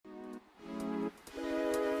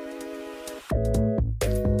Let's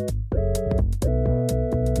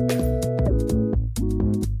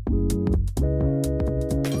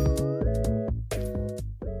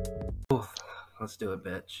do it,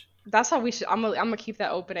 bitch. That's how we should. I'm gonna keep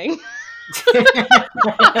that opening.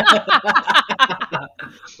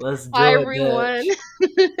 Let's do Hi, it, everyone.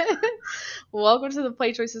 bitch. Welcome to the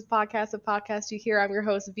Play Choices podcast, a podcast you hear. I'm your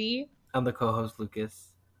host, V. I'm the co-host, Lucas.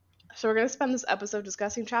 So we're going to spend this episode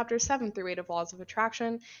discussing chapters 7 through 8 of Laws of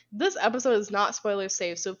Attraction. This episode is not spoiler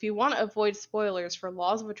safe, so if you want to avoid spoilers for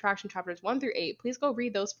Laws of Attraction chapters 1 through 8, please go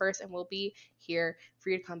read those first, and we'll be here for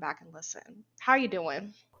you to come back and listen. How are you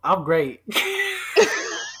doing? I'm great.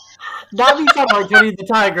 Not me sound like Tony the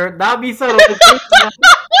Tiger. Not me sound like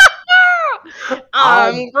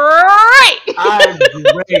I'm great. I'm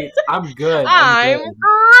great. I'm good. I'm good.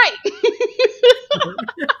 great.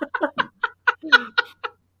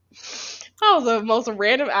 That was the most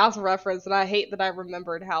random ass reference, and I hate that I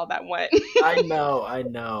remembered how that went. I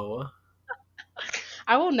know.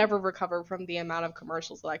 I will never recover from the amount of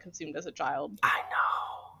commercials that I consumed as a child. I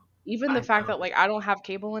know. Even the fact that I don't have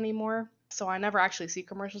cable anymore, so I never actually see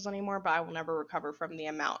commercials anymore, but I will never recover from the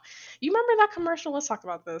amount. You remember that commercial? Let's talk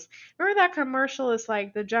about this. Remember that commercial? It's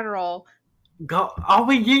like the general. Go. Oh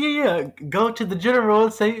wait, yeah. Go to the general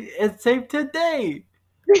and save today.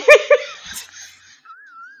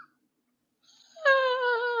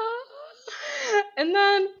 And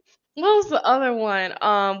then what was the other one?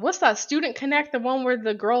 What's that? Student Connect, the one where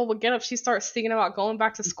the girl would get up, she starts thinking about going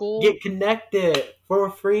back to school. Get connected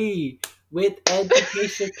for free with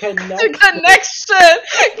Education Connection. Get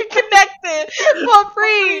connected for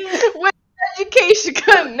free with Education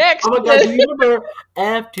Connection. Oh my god, do you remember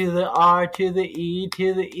F to the R to the E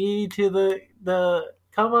to the E to the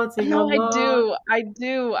come on, sing along. No, I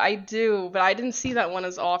do, but I didn't see that one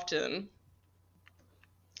as often.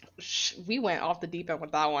 We went off the deep end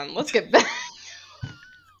with that one. Let's get back.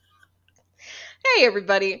 Hey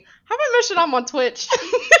everybody, have I mentioned I'm on Twitch?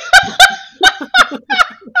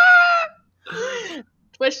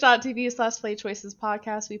 Twitch.tv/Play Choices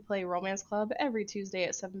Podcast. We play Romance Club every Tuesday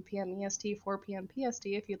at 7 p.m. EST, 4 p.m. PST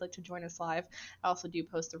if you'd like to join us live. I also do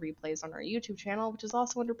post the replays on our YouTube channel, which is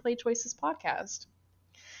also under Play Choices Podcast.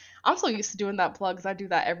 I'm so used to doing that plug because I do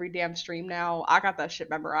that every damn stream now. I got that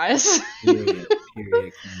shit memorized. Period.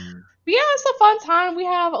 But yeah, it's a fun time. We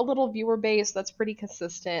have a little viewer base that's pretty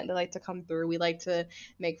consistent. They like to come through. We like to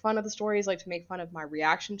make fun of the stories, like to make fun of my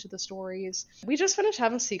reaction to the stories. We just finished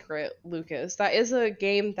Heaven Secret, Lucas. That is a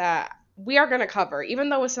game that we are going to cover. Even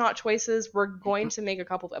though it's not choices, we're going to make a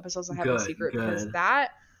couple of episodes on Heaven Secret because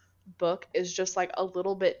that book is just like a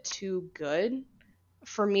little bit too good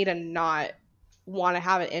for me to not want to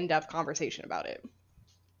have an in-depth conversation about it.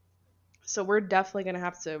 So we're definitely going to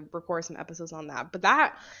have to record some episodes on that. But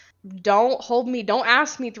that, don't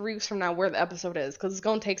ask me 3 weeks from now where the episode is, because it's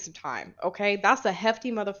going to take some time, okay? That's a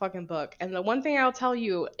hefty motherfucking book. And the one thing I'll tell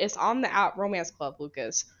you, it's on the app Romance Club,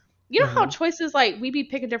 Lucas. You know how choices, we be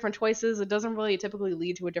picking different choices, it doesn't really typically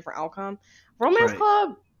lead to a different outcome? Romance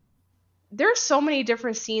Club, there's so many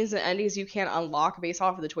different scenes and endings you can unlock based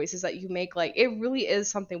off of the choices that you make. It really is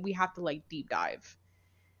something we have to, deep dive.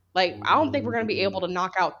 I don't think we're going to be able to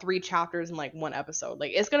knock out 3 chapters in, one episode.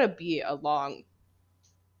 It's going to be a long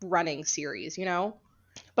running series, you know?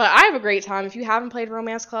 But I have a great time. If you haven't played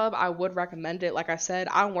Romance Club, I would recommend it. Like I said,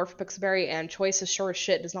 I don't work for Pixelberry, and Choices sure as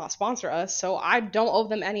shit does not sponsor us, so I don't owe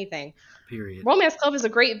them anything. Period. Romance Club is a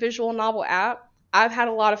great visual novel app. I've had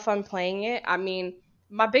a lot of fun playing it. I mean,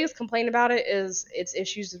 my biggest complaint about it is its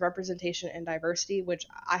issues with representation and diversity, which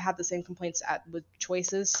I have the same complaints with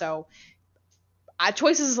Choices, so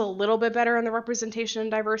Choices is a little bit better on the representation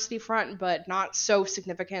and diversity front, but not so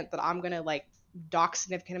significant that I'm going to, dock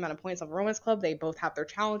significant amount of points on Romance Club. They both have their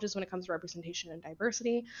challenges when it comes to representation and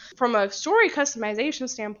diversity. From a story customization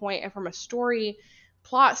standpoint and from a story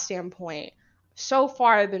plot standpoint, so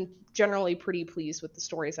far I've been generally pretty pleased with the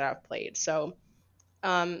stories that I've played. So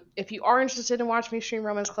if you are interested in watching me stream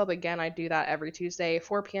Romance Club, again, I do that every Tuesday,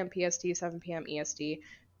 4 p.m. PST, 7 p.m. EST.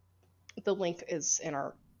 The link is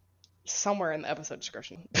somewhere in the episode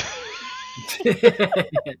description.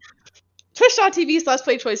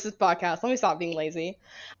 Twitch.tv/Play Choices Podcast. Let me stop being lazy.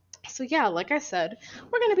 So yeah, like I said,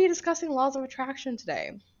 we're going to be discussing Laws of Attraction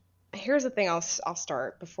today. Here's the thing I'll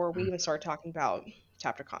start before we even start talking about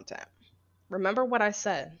chapter content. Remember what I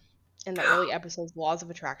said in the early episodes, Laws of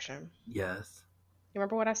Attraction? Yes. You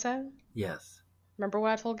remember what I said? Yes. Remember what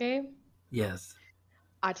I told Gabe? Yes.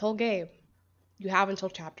 I told Gabe, you have until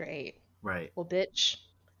chapter 8. Right. Well, bitch,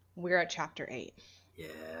 we're at chapter 8. Yep.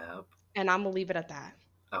 And I'm going to leave it at that.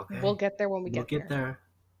 Okay. We'll get there when we get there.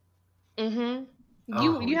 Mm-hmm.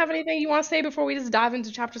 You have anything you want to say before we just dive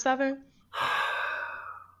into chapter 7?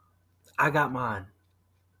 I got mine.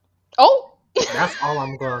 Oh, That's all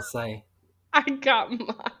I'm gonna say. I got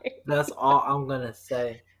mine. That's all I'm gonna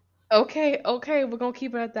say. Okay, we're gonna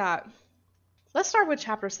keep it at that. Let's start with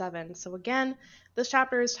chapter 7. So, again, this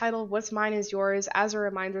chapter is titled What's Mine is Yours. As a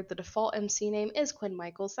reminder, the default MC name is Quinn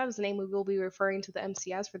Michaels. That is the name we will be referring to the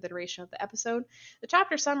MC as for the duration of the episode. The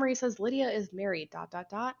chapter summary says Lydia is married,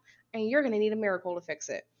 and you're going to need a miracle to fix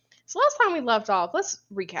it. So, last time we left off, let's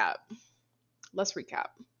recap. The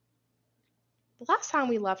last time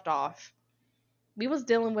we left off, we was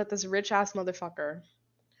dealing with this rich ass motherfucker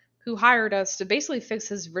who hired us to basically fix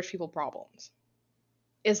his rich people problems.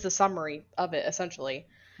 Is the summary of it, essentially.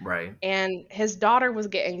 Right. And his daughter was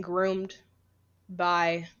getting groomed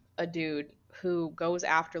by a dude who goes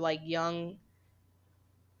after like young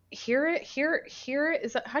here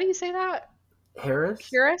is that, how do you say that?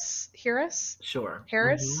 Harris? Sure.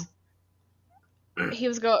 Harris.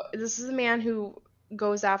 This is a man who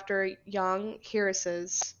goes after young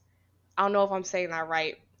Harris's, I don't know if I'm saying that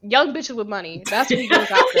right. Young bitches with money. That's what he goes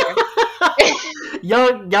after.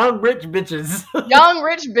 young rich bitches. Young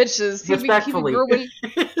rich bitches. Respectfully. He be grooming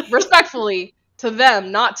respectfully to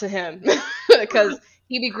them, not to him. Because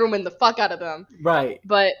he be grooming the fuck out of them. Right.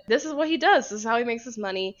 But this is what he does. This is how he makes his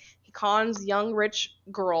money. He cons young rich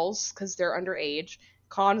girls, because they're underage,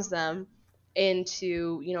 cons them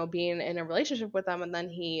into, being in a relationship with them, and then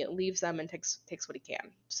he leaves them and takes what he can.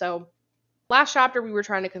 So last chapter we were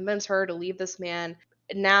trying to convince her to leave this man.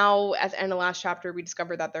 Now at the end of last chapter we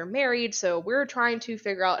discovered that they're married, so we're trying to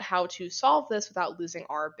figure out how to solve this without losing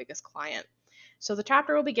our biggest client. So the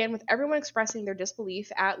chapter will begin with everyone expressing their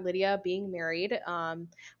disbelief at Lydia being married.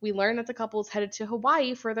 We learn that the couple is headed to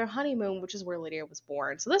Hawaii for their honeymoon, which is where Lydia was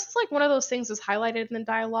born. So this is like one of those things that's highlighted in the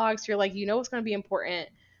dialogue. So you're like, it's going to be important,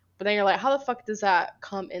 but then you're like, how the fuck does that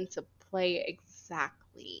come into play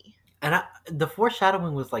exactly? And the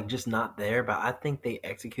foreshadowing was like just not there, but I think they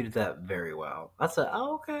executed that very well. I said,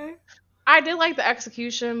 oh, okay. I did like the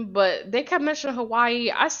execution, but they kept mentioning Hawaii.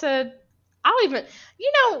 I said, I don't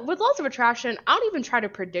even, with Laws of Attraction, I don't even try to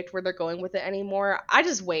predict where they're going with it anymore. I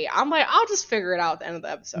just wait. I'm like, I'll just figure it out at the end of the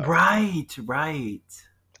episode. Right.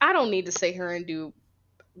 I don't need to sit here and do,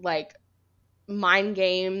 like, mind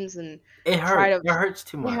games and it hurts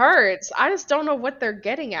too much. It hurts. I just don't know what they're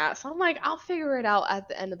getting at. So I'm like, I'll figure it out at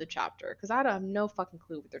the end of the chapter because I have no fucking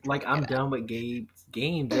clue what they're trying to I'm done with Gabe's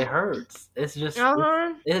games. It hurts. It's just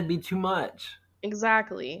it'd be too much.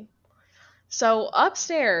 Exactly. So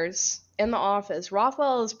upstairs in the office,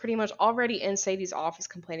 Rothwell is pretty much already in Sadie's office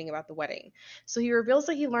complaining about the wedding. So he reveals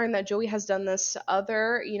that he learned that Joey has done this to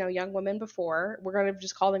other, young women before. We're going to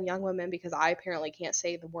just call them young women because I apparently can't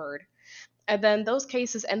say the word. And then those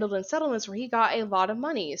cases ended in settlements where he got a lot of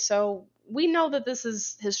money. So we know that this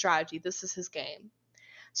is his strategy. This is his game.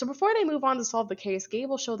 So before they move on to solve the case, Gabe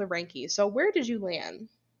will show the rankies. So where did you land?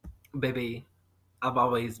 Baby, I've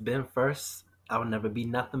always been first. I will never be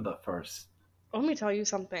nothing but first. Let me tell you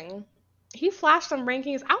something. He flashed some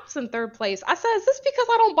rankings. I was in 3rd place. I said, is this because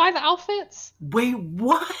I don't buy the outfits? Wait,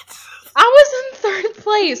 what? I was in 3rd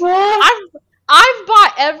place. What? I've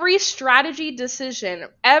bought every strategy decision,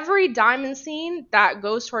 every diamond scene that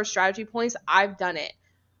goes towards strategy points, I've done it.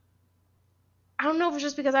 I don't know if it's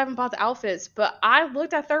just because I haven't bought the outfits, but I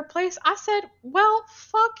looked at 3rd place. I said, well,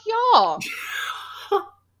 fuck y'all.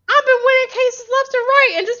 I've been winning cases left and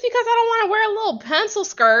right, and just because I don't want to wear a little pencil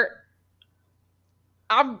skirt,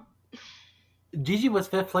 Gigi was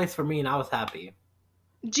 5th place for me, and I was happy.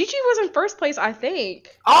 Gigi was in 1st place, I think.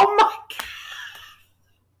 Oh my god.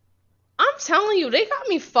 I'm telling you, they got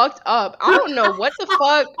me fucked up. I don't know what the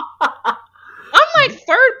fuck. I'm like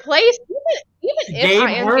 3rd place, even if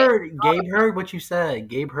I am. Gabe heard what you said.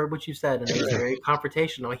 And it was very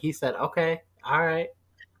confrontational. He said, "Okay, all right."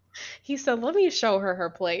 He said, "Let me show her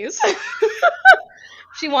place."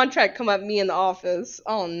 She wanted to try to come at me in the office.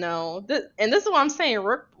 Oh no! And this is what I'm saying.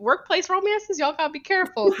 Workplace romances, y'all gotta be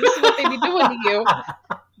careful. This is what they be doing to you.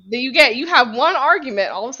 You have one argument,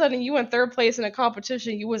 all of a sudden you in 3rd place in a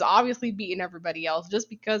competition. You was obviously beating everybody else just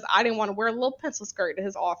because I didn't want to wear a little pencil skirt to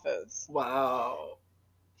his office. Wow.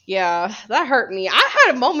 Yeah, that hurt me. I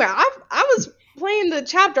had a moment. I was playing the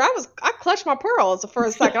chapter. I clutched my pearls for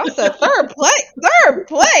a second. I said 3rd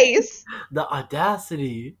place. The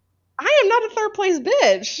audacity. I am not a 3rd place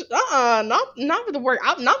bitch. Not with the work.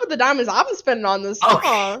 Not with the diamonds I've been spending on this.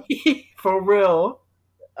 Okay. For real.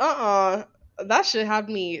 That should have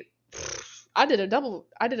me. I did a double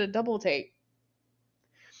take.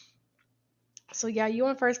 So yeah, you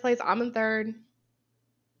in 1st place. I'm in 3rd.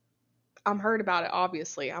 I'm hurt about it.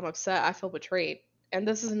 Obviously, I'm upset. I feel betrayed, and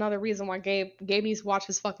this is another reason why Gabe needs to watch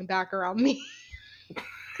his fucking back around me.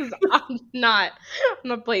 Because I'm not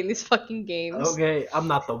playing these fucking games. Okay, I'm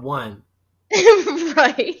not the one.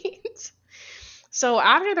 Right. So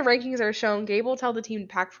after the rankings are shown, Gabe will tell the team to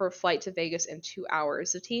pack for a flight to Vegas in 2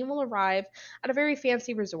 hours. The team will arrive at a very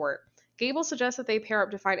fancy resort. Gabe will suggest that they pair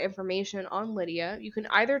up to find information on Lydia. You can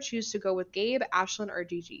either choose to go with Gabe, Ashlyn, or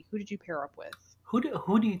Gigi. Who did you pair up with?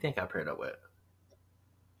 Who do you think I paired up with?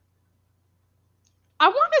 I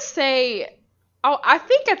want to say, I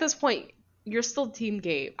think at this point you're still Team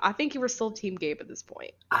Gabe. I think you were still Team Gabe at this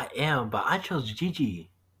point. I am, but I chose Gigi.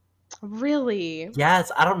 Really?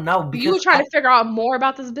 Yes, I don't know because you were trying to figure out more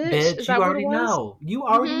about this bitch. Bitch, Is that you what already it was? know. You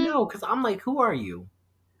already know because I'm like, who are you?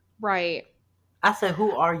 Right. I said,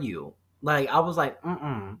 who are you? Like, I was like,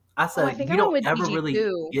 I said, you don't ever Gigi really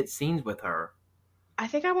too. get scenes with her. I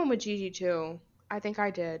think I went with Gigi too. I think I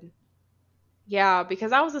did. Yeah,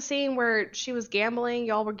 because that was the scene where she was gambling.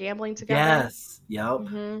 Y'all were gambling together. Yes. Yep.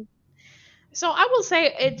 Mm-hmm. So I will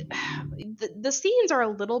say the scenes are a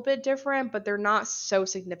little bit different, but they're not so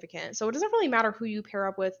significant. So it doesn't really matter who you pair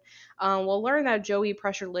up with. We'll learn that Joey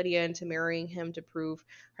pressured Lydia into marrying him to prove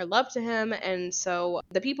her love to him. And so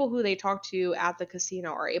the people who they talk to at the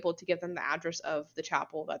casino are able to give them the address of the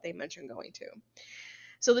chapel that they mentioned going to.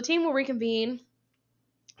 So the team will reconvene.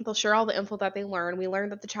 They'll share all the info that they learn. We learn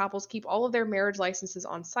that the chapels keep all of their marriage licenses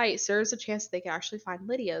on site, so there's a chance that they can actually find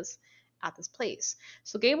Lydia's at this place.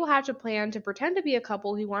 So Gabe will have to plan to pretend to be a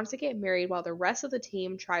couple who wants to get married while the rest of the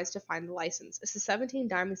team tries to find the license. It's a 17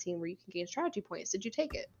 diamond scene where you can gain strategy points. Did you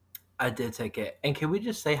take it? I did take it. And can we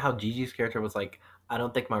just say how Gigi's character was like, I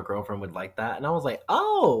don't think my girlfriend would like that. And I was like,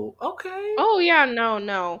 oh, okay. Oh, yeah,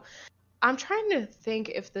 no. I'm trying to think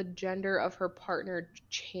if the gender of her partner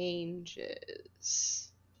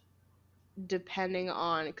changes depending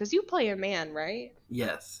on, because you play a man, right?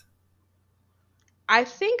 Yes. I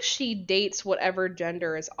think she dates whatever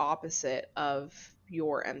gender is opposite of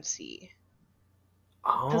your MC.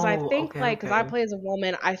 Because I think because I play as a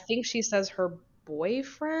woman, I think she says her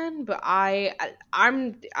boyfriend, but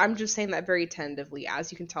I'm just saying that very tentatively,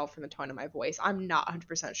 as you can tell from the tone of my voice. I'm not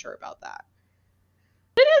 100% sure about that.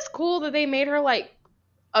 It is cool that they made her like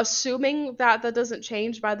assuming that doesn't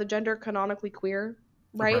change by the gender canonically queer,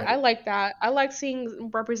 right? I like that. I like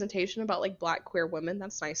seeing representation about like Black queer women.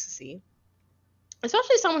 That's nice to see.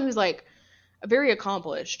 Especially someone who's like very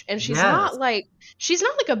accomplished, and she's not like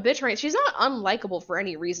a bitch, right? She's not unlikable for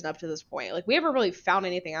any reason up to this point. Like we haven't really found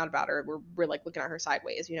anything out about her. We're like looking at her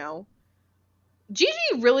sideways, you know. Gigi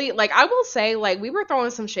really, like, I will say, like, we were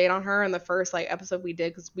throwing some shade on her in the first like episode we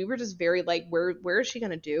did because we were just very like, where is she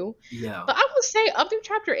gonna do? Yeah. But I will say up through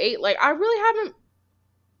chapter 8, like I really haven't.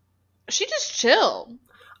 She just chill.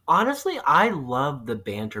 Honestly, I love the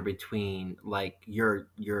banter between like your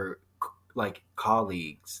like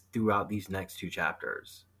colleagues throughout these next 2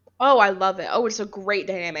 chapters. Oh, I love it. Oh, it's a great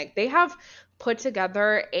dynamic. They have put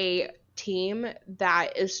together a team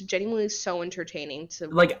that is genuinely so entertaining to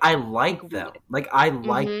like. I like them. Like I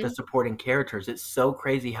like the supporting characters. It's so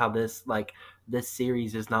crazy how this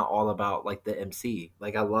series is not all about like the MC.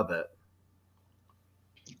 Like I love it.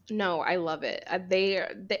 No, I love it. They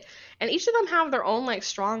and each of them have their own like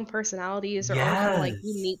strong personalities, their own kind of like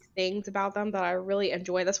unique things about them that I really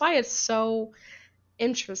enjoy. That's why it's so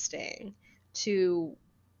interesting to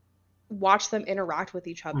watch them interact with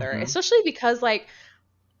each other, especially because like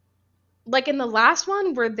in the last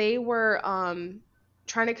one where they were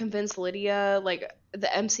trying to convince Lydia, like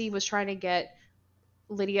the MC was trying to get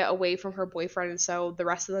Lydia away from her boyfriend, and so the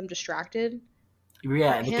rest of them distracted.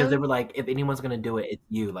 Yeah, because they were like, if anyone's gonna do it, it's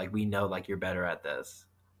you. Like we know, like you're better at this.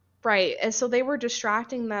 Right, and so they were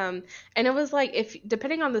distracting them, and it was like if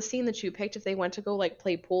depending on the scene that you picked, if they went to go like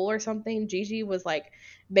play pool or something, Gigi was like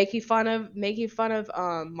making fun of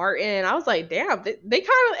Martin, and I was like, damn, they kind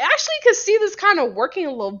of actually could see this kind of working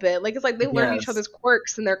a little bit. Like it's like they learn each other's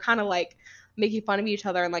quirks, and they're kind of like making fun of each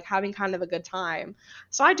other and like having kind of a good time.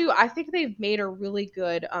 So I think they've made a really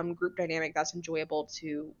good group dynamic that's enjoyable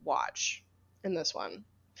to watch in this one.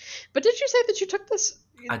 But did you say that you took this?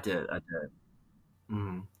 I did.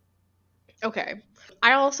 Okay.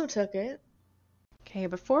 I also took it. Okay,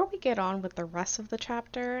 before we get on with the rest of the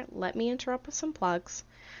chapter, let me interrupt with some plugs.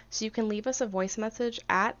 So you can leave us a voice message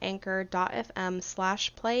at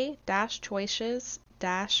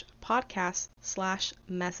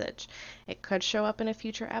anchor.fm/play-choices-podcast/message. It could show up in a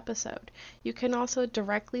future episode. You can also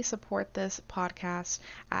directly support this podcast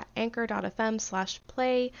at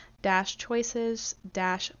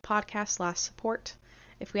anchor.fm/play-choices-podcast/support.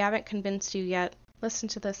 If we haven't convinced you yet, listen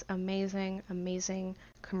to this amazing, amazing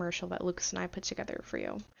commercial that Lucas and I put together for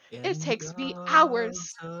you. It takes me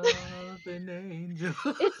hours. It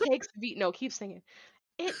takes me, no, keep singing.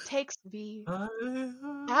 It takes me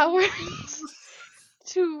hours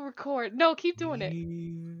to record. No, keep doing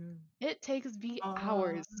it. It takes me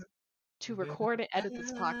hours to record and edit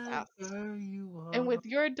this podcast. And with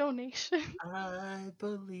your donation I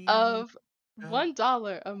believe of that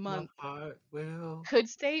 $1 a my month heart will could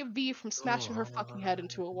save V from go smashing her fucking head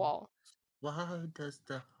into a on. wall. Why does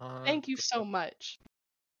the heart Thank you so much.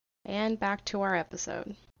 And back to our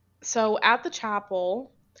episode. So at the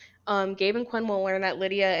chapel, Gabe and Quinn will learn that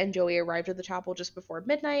Lydia and Joey arrived at the chapel just before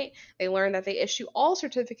midnight. They learn that they issue all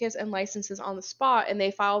certificates and licenses on the spot, and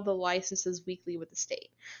they file the licenses weekly with the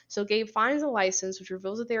state. So Gabe finds a license, which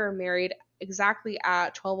reveals that they were married exactly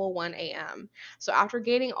at 12:01 a.m. So after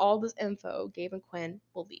gaining all this info, Gabe and Quinn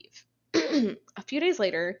will leave. A few days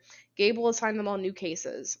later, Gabe will assign them all new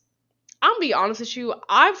cases. I'm gonna be honest with you,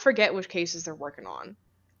 I forget which cases they're working on.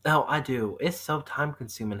 Oh, I do. It's so time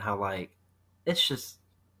consuming how, like, it's just,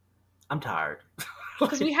 I'm tired.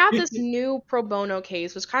 Because we have this new pro bono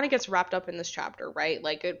case, which kind of gets wrapped up in this chapter, right?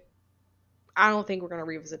 Like, I don't think we're going to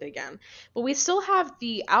revisit it again. But we still have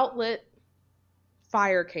the outlet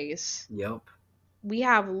fire case. Yep. We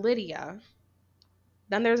have Lydia.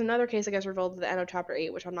 Then there's another case that gets revealed at the end of chapter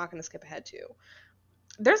 8, which I'm not going to skip ahead to.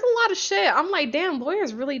 There's a lot of shit. I'm like, damn,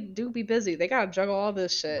 lawyers really do be busy. They got to juggle all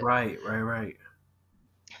this shit. Right.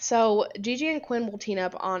 So Gigi and Quinn will team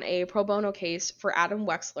up on a pro bono case for Adam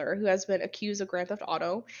Wexler, who has been accused of Grand Theft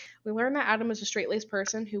Auto. We learn that Adam is a straight-laced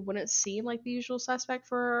person who wouldn't seem like the usual suspect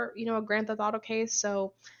for, a Grand Theft Auto case,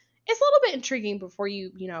 so it's a little bit intriguing before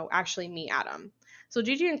you, actually meet Adam. So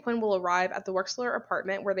Gigi and Quinn will arrive at the Wexler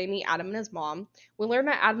apartment where they meet Adam and his mom. We learn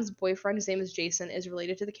that Adam's boyfriend, his name is Jason, is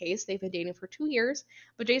related to the case. They've been dating for 2 years,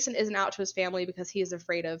 but Jason isn't out to his family because he is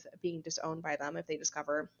afraid of being disowned by them if they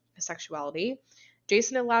discover his sexuality.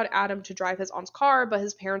 Jason allowed Adam to drive his aunt's car, but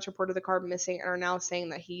his parents reported the car missing and are now saying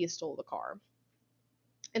that he stole the car.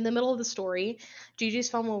 In the middle of the story, Gigi's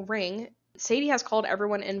phone will ring. Sadie has called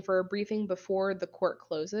everyone in for a briefing before the court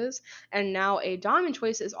closes, and now a diamond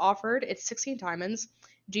choice is offered. It's 16 diamonds.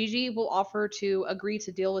 Gigi will offer to agree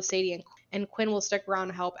to deal with Sadie, and Quinn will stick around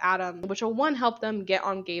to help Adam, which will help them get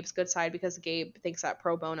on Gabe's good side because Gabe thinks that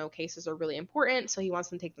pro bono cases are really important, so he wants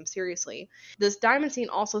them to take them seriously. This diamond scene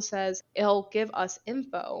also says it'll give us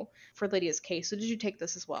info for Lydia's case. So did you take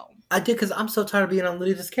this as well? I did, because I'm so tired of being on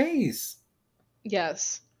Lydia's case.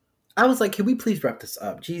 Yes. I was like, can we please wrap this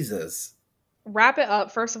up? Jesus. Wrap it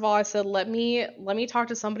up. First of all, I said let me talk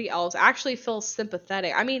to somebody else. I actually feel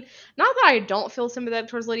sympathetic. I mean, not that I don't feel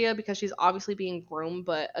sympathetic towards Lydia because she's obviously being groomed,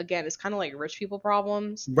 but again, it's kind of like rich people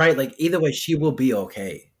problems. Right, like either way, she will be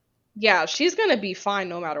okay. Yeah, she's gonna be fine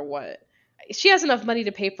no matter what. She has enough money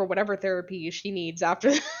to pay for whatever therapy she needs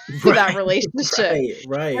after that relationship.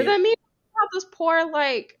 Right. And then meanwhile, this poor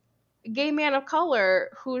like gay man of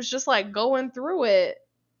color who's just like going through it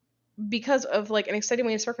because of like an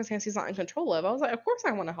extenuating circumstance he's not in control of. I was like, of course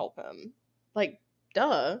I want to help him. Like,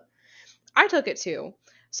 duh. I took it too.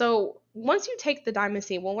 So once you take the diamond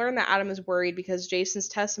scene, we'll learn that Adam is worried because Jason's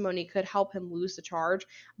testimony could help him lose the charge,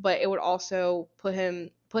 but it would also put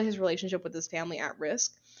his relationship with his family at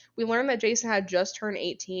risk. We learned that Jason had just turned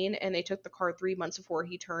 18 and they took the car 3 months before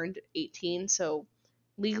he turned 18, so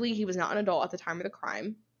legally he was not an adult at the time of the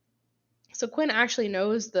crime. So Quinn actually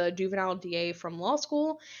knows the juvenile DA from law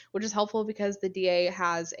school, which is helpful because the DA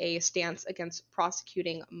has a stance against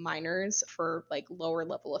prosecuting minors for like lower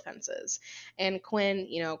level offenses. And Quinn,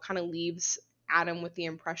 kind of leaves Adam with the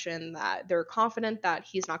impression that they're confident that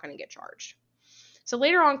he's not going to get charged. So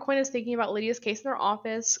later on, Quinn is thinking about Lydia's case in their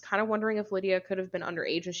office, kind of wondering if Lydia could have been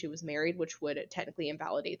underage when she was married, which would technically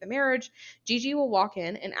invalidate the marriage. Gigi will walk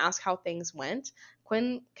in and ask how things went.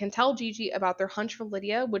 Quinn can tell Gigi about their hunch for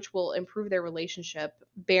Lydia, which will improve their relationship,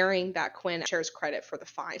 bearing that Quinn shares credit for the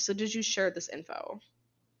fine. So did you share this info?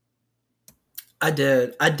 I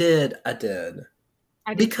did.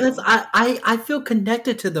 Because I feel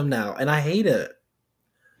connected to them now, and I hate it.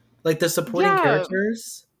 Like the supporting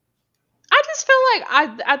characters. I just feel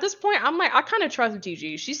like at this point I'm like I kind of trust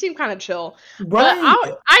Gigi. She seemed kind of chill, right?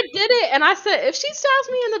 But I did it, and I said if she stabs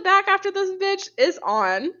me in the back after this bitch is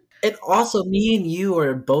on. And also, me and you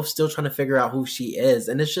are both still trying to figure out who she is,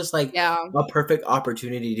 and it's just like a perfect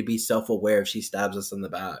opportunity to be self-aware if she stabs us in the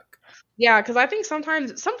back. Yeah, because I think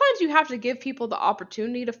sometimes you have to give people the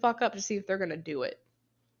opportunity to fuck up to see if they're gonna do it,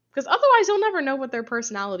 because otherwise you'll never know what their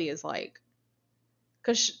personality is like.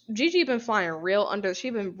 Because Gigi been flying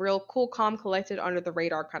she's been real cool, calm, collected, under the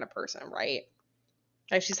radar kind of person, right?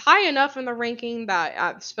 Like, she's high enough in the ranking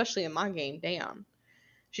that, especially in my game, damn.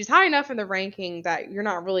 She's high enough in the ranking that you're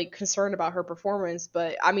not really concerned about her performance,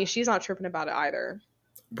 but, I mean, she's not tripping about it either.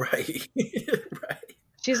 Right.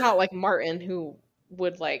 She's not like Martin, who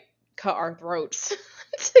would like cut our throats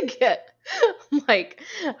to get like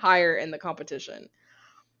higher in the competition.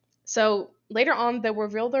 So later on, they'll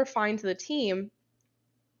reveal their find to the team,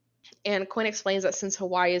 and Quinn explains that since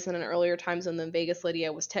Hawaii is in an earlier time zone than Vegas,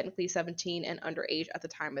 Lydia was technically 17 and underage at the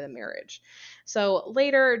time of the marriage. So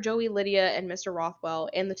later, Joey, Lydia, and Mr. Rothwell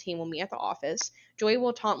and the team will meet at the office. Joey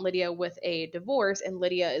will taunt Lydia with a divorce, and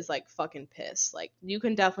Lydia is like fucking pissed. Like, you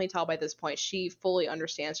can definitely tell by this point, she fully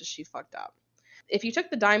understands that she fucked up. If you took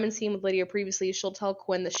the diamond scene with Lydia previously, she'll tell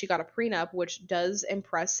Quinn that she got a prenup, which does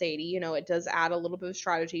impress Sadie. You know, it does add a little bit of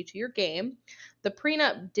strategy to your game. The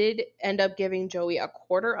prenup did end up giving Joey a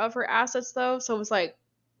quarter of her assets, though, so it was like,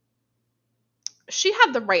 she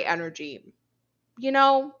had the right energy, you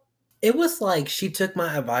know? It was like she took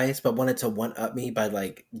my advice but wanted to one-up me by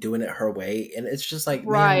like doing it her way, and it's just like,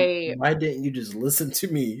 right, man, why didn't you just listen to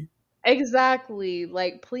me? Exactly.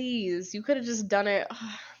 Like, please, you could have just done it.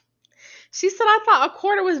 She said, I thought a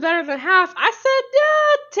quarter was better than half. I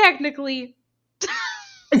said, technically.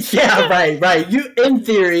 Yeah, right. You, in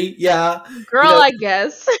theory, yeah. Girl, I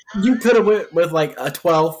guess. You could have went with like a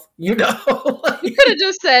 12th, you know? You could have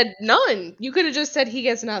just said none. You could have just said he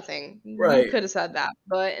gets nothing. Right. You could have said that.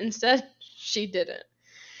 But instead, she didn't.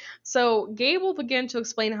 So Gabe will begin to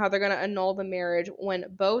explain how they're going to annul the marriage when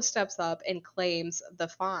Bo steps up and claims the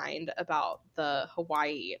find about the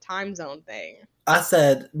Hawaii time zone thing. I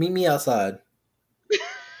said, meet me outside.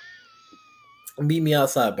 Meet me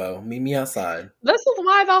outside, Bo. Meet me outside. This is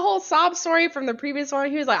why the whole sob story from the previous one,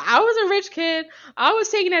 he was like, I was a rich kid. I was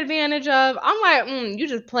taken advantage of. I'm like, you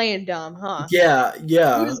just playing dumb, huh? Yeah.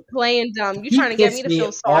 You just playing dumb. You trying to get me to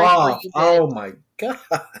feel sorry for you, bitch. Oh, my God.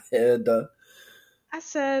 I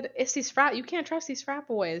said, it's these you can't trust these frat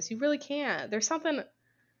boys. You really can't. There's something...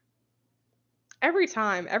 Every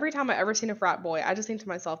time I ever seen a frat boy, I just think to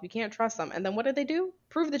myself, you can't trust them. And then what did they do?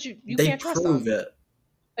 Prove that you can't trust them.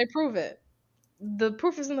 They prove it. The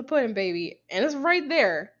proof is in the pudding, baby. And it's right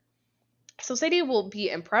there. So Sadie will be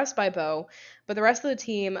impressed by Bo, but the rest of the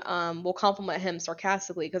team will compliment him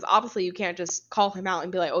sarcastically, because obviously you can't just call him out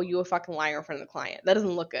and be like, oh, you a fucking liar in front of the client. That doesn't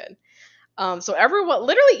look good. So everyone,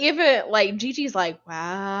 literally even, like, Gigi's like,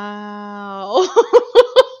 wow.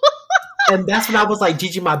 And that's when I was like,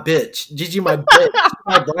 Gigi, my bitch. Gigi, my bitch. She's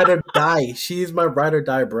my ride or die. She's my ride or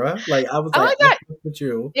die, bruh. Like, I was like, that with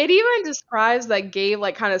you. It even describes that Gabe,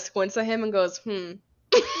 like, kind of squints at him and goes,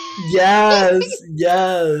 Yes.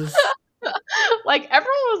 Like,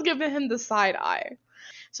 everyone was giving him the side eye.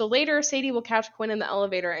 So later, Sadie will catch Quinn in the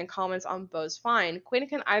elevator and comments on Bo's find. Quinn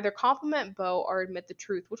can either compliment Bo or admit the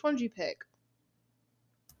truth. Which one did you pick?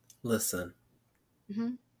 Listen.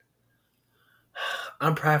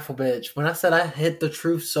 I'm prideful, bitch. When I said I hit the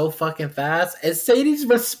truth so fucking fast, and Sadie's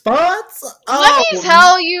response? Let me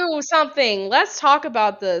tell you something. Let's talk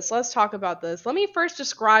about this. Let me first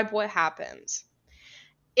describe what happens.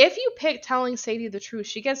 If you pick telling Sadie the truth,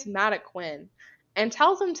 she gets mad at Quinn and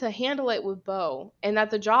tells him to handle it with Bo, and that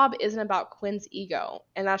the job isn't about Quinn's ego.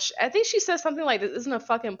 And I think she says something like, this isn't a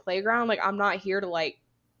fucking playground. Like, I'm not here to, like...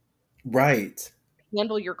 Right.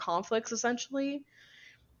 Handle your conflicts, essentially.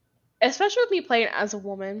 Especially with me playing as a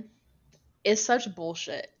woman, is such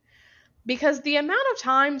bullshit. Because the amount of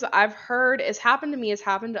times I've heard has happened to me has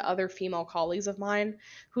happened to other female colleagues of mine,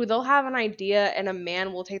 who they'll have an idea and a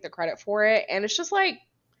man will take the credit for it. And it's just like,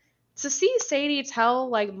 to see Sadie tell,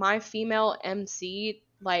 like, my female MC,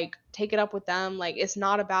 like, take it up with them, like, it's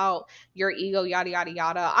not about your ego, yada, yada,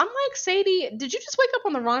 yada. I'm like, Sadie, did you just wake up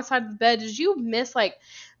on the wrong side of the bed? Did you miss, like...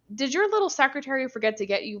 Did your little secretary forget to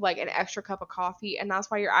get you, like, an extra cup of coffee, and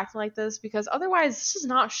that's why you're acting like this? Because otherwise, this does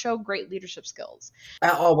not show great leadership skills.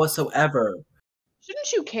 At all whatsoever.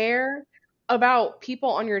 Shouldn't you care about people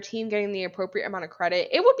on your team getting the appropriate amount of credit?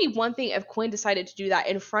 It would be one thing if Quinn decided to do that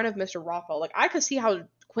in front of Mr. Rothwell. Like, I could see how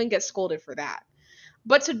Quinn gets scolded for that.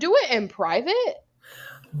 But to do it in private?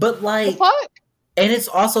 But, like... The fuck? And it's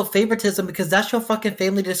also favoritism, because that's your fucking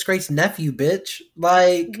family disgrace nephew, bitch.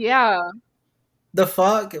 Like... Yeah. The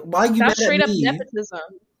fuck? Why you That's mad straight at up me? nepotism.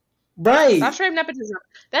 Right. That's straight up nepotism.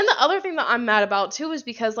 Then the other thing that I'm mad about too is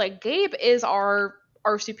because, like, Gabe is our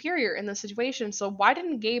superior in this situation. So why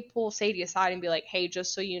didn't Gabe pull Sadie aside and be like, hey,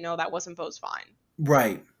 just so you know, that wasn't Bo's fine?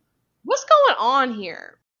 Right. What's going on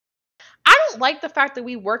here? I don't like the fact that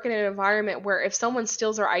we work in an environment where if someone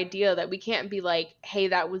steals our idea, that we can't be like, hey,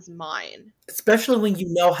 that was mine. Especially when you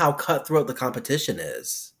know how cutthroat the competition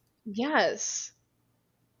is. Yes.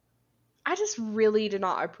 I just really did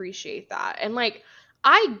not appreciate that. And, like,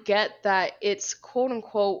 I get that it's quote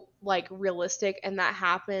unquote, like, realistic and that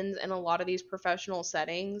happens in a lot of these professional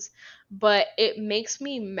settings, but it makes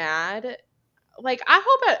me mad like I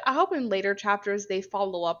hope in later chapters they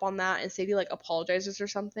follow up on that and Sadie like apologizes or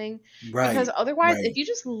something. Because Right. otherwise, if Right. you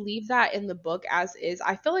just leave that in the book as is,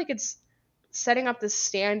 I feel like it's setting up this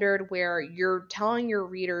standard where you're telling your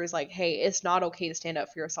readers like, hey, it's not okay to stand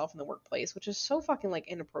up for yourself in the workplace, which is so fucking like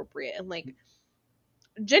inappropriate. And like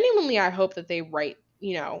genuinely I hope that they write,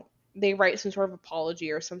 they write some sort of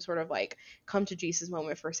apology or some sort of like come to Jesus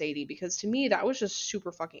moment for Sadie, because to me that was just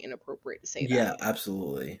super fucking inappropriate to say that. Yeah,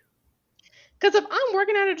 absolutely. Because if I'm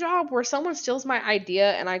working at a job where someone steals my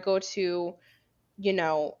idea and I go to, you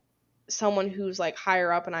know, someone who's like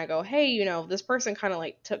higher up and I go, hey, this person kind of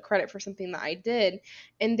like took credit for something that I did,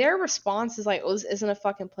 and their response is like, oh, this isn't a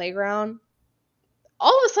fucking playground.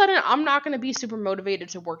 All of a sudden, I'm not going to be super motivated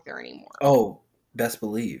to work there anymore. Oh, best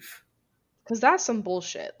believe. Because that's some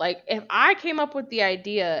bullshit. Like, if I came up with the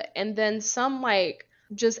idea and then some like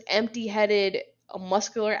just empty headed,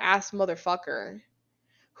 muscular ass motherfucker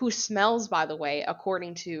who smells, by the way,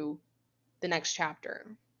 according to the next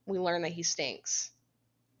chapter, we learn that he stinks,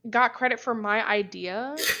 got credit for my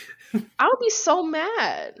idea, I would be so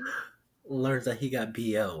mad. Learns that he got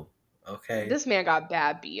BO. Okay. This man got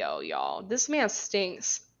bad BO, y'all. This man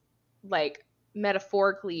stinks, like,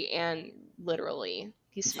 metaphorically and literally.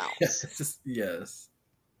 He smells. Yes.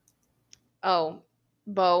 Oh,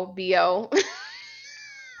 Bo, BO.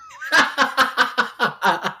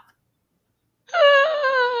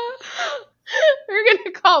 We're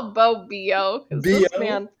gonna call Bo BO because this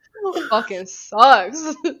man fucking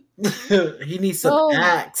sucks. He needs some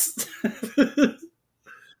Axe.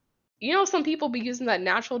 Some people be using that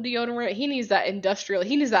natural deodorant. He needs that industrial.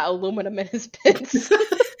 He needs that aluminum in his pits.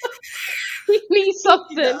 He needs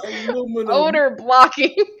something odor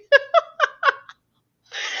blocking.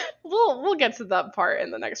 We'll get to that part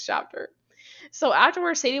in the next chapter. So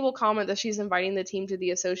afterwards, Sadie will comment that she's inviting the team to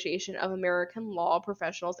the Association of American Law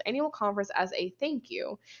Professionals annual conference as a thank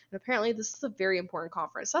you. And apparently this is a very important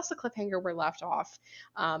conference. So that's the cliffhanger we're left off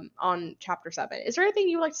on chapter 7. Is there anything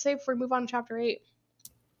you would like to say before we move on to chapter 8?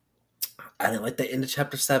 I didn't like the end of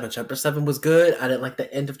chapter 7. Chapter 7 was good. I didn't like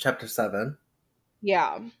the end of chapter 7.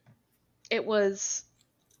 Yeah. It was...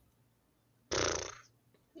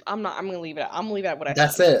 I'm gonna leave it. I'm gonna leave it at what I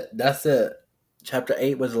said. That's it. Chapter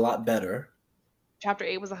 8 was a lot better. Chapter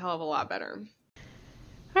 8 was a hell of a lot better.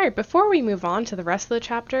 Alright, before we move on to the rest of the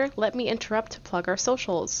chapter, let me interrupt to plug our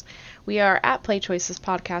socials. We are at Play Choices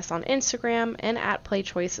Podcast on Instagram and at Play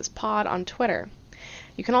Choices Pod on Twitter.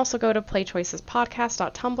 You can also go to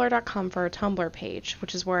playchoicespodcast.tumblr.com for our Tumblr page,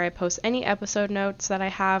 which is where I post any episode notes that I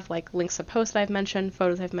have, like links to posts I've mentioned,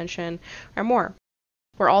 photos I've mentioned, or more.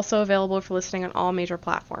 We're also available for listening on all major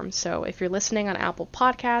platforms, so if you're listening on Apple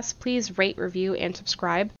Podcasts, please rate, review, and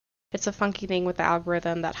subscribe. It's a funky thing with the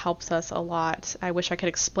algorithm that helps us a lot. I wish I could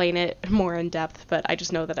explain it more in depth, but I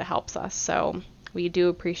just know that it helps us, so we do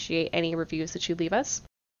appreciate any reviews that you leave us.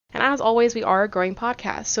 And as always, we are a growing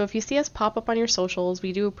podcast, so if you see us pop up on your socials,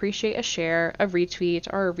 we do appreciate a share, a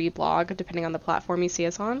retweet, or a reblog, depending on the platform you see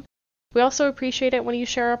us on. We also appreciate it when you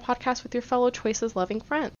share our podcast with your fellow Choices-loving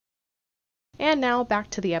friends. And now, back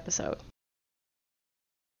to the episode.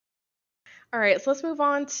 Alright, so let's move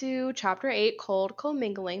on to Chapter 8, called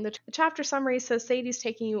Commingling. The chapter summary says, Sadie's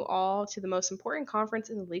taking you all to the most important conference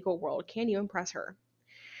in the legal world. Can you impress her?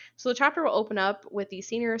 So the chapter will open up with the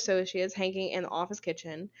senior associates hanging in the office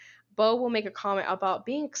kitchen. Bo will make a comment about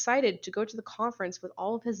being excited to go to the conference with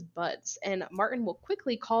all of his buds, and Martin will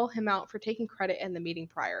quickly call him out for taking credit in the meeting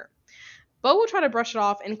prior. Bo will try to brush it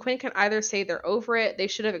off, and Quinn can either say they're over it, they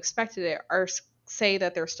should have expected it, or say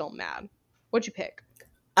that they're still mad. What'd you pick?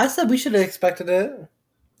 I said we should have expected it.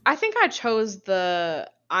 I think I chose the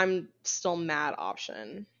I'm still mad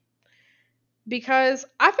option. Because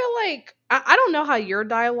I feel like, I don't know how your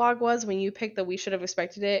dialogue was when you picked the we should have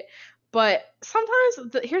expected it, but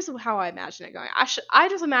sometimes, here's how I imagine it going. I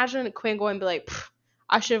just imagine Quinn going and be like,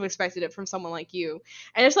 I should have expected it from someone like you.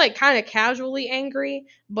 And it's like kind of casually angry,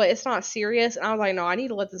 but it's not serious. And I was like, no, I need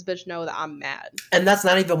to let this bitch know that I'm mad. And that's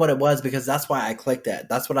not even what it was, because that's why I clicked it.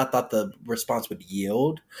 That's what I thought the response would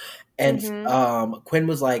yield. And Quinn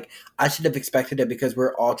was like, I should have expected it because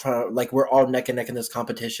we're all trying to, like, we're all neck and neck in this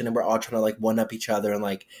competition and we're all trying to, like, one-up each other and,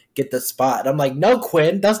 like, get the spot. And I'm like, no,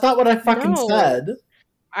 Quinn, that's not what I fucking said.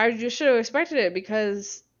 I just should have expected it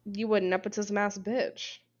because you a nepotism-ass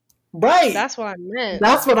bitch. Right. That's what I meant.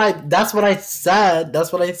 That's what I said.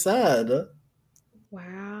 That's what I said.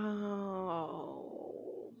 Wow.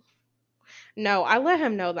 No, I let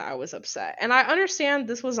him know that I was upset. And I understand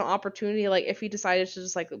this was an opportunity, like, if he decided to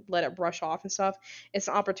just, like, let it brush off and stuff, it's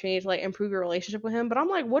an opportunity to, like, improve your relationship with him. But I'm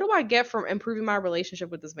like, what do I get from improving my relationship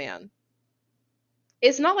with this man?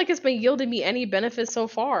 It's not like it's been yielding me any benefits so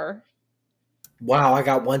far. Wow, I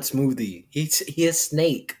got one smoothie. He is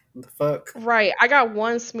Snake. What the fuck? Right. I got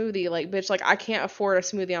one smoothie. Like, bitch, like I can't afford a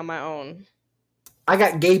smoothie on my own. I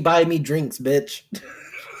got gay buy me drinks, bitch.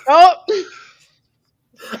 Oh,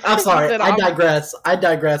 I'm you sorry. said I I'm digress. I'm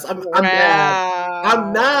mad.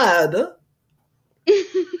 I'm wow. mad.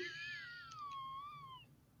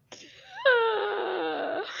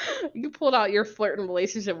 You pulled out your flirting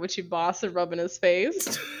relationship with your boss and rubbing his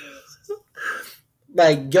face.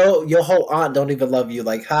 Like your whole aunt don't even love you.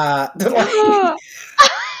 Like, ha. Like,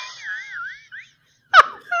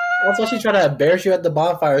 that's why she tried to embarrass you at the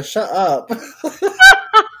bonfire. Shut up.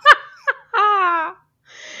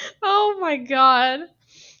 Oh my god.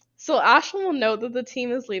 So Ashlyn will note that the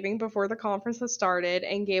team is leaving before the conference has started,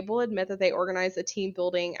 and Gabe will admit that they organized a team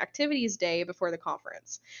building activities day before the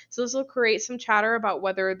conference. So this will create some chatter about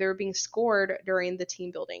whether they're being scored during the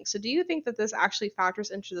team building. So do you think that this actually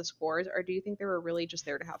factors into the scores, or do you think they were really just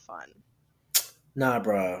there to have fun? Nah,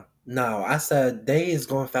 bruh. No, I said they is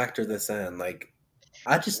going to factor this in. Like,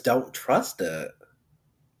 I just don't trust it.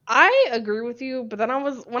 I agree with you, but then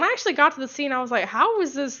when I actually got to the scene, I was like, how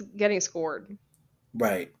is this getting scored?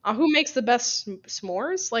 Right. Who makes the best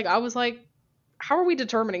s'mores? Like, I was like, how are we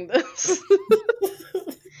determining this?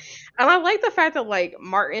 And I like the fact that like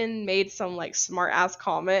Martin made some like smart ass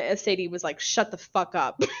comment and Sadie was like, shut the fuck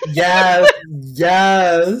up. Yes.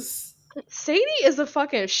 Yes. Sadie is a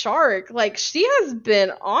fucking shark. Like she has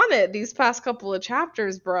been on it these past couple of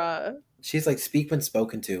chapters, bruh. She's like speak when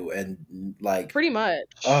spoken to, and like, Pretty much.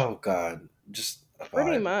 oh god, just a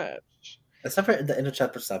Pretty vibe. much. Except for the end of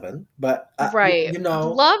chapter 7, but Right. you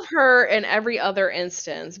know, Love her in every other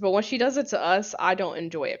instance, but when she does it to us, I don't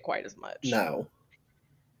enjoy it quite as much. no.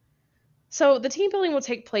 So the team building will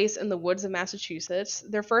take place in the woods of Massachusetts.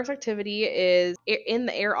 Their first activity is in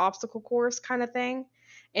the air obstacle course kind of thing.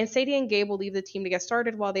 And Sadie and Gabe will leave the team to get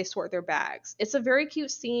started while they sort their bags. It's a very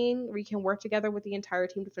cute scene where you can work together with the entire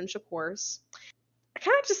team to finish a course.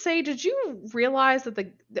 Can I just say, did you realize that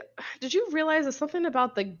did you realize that something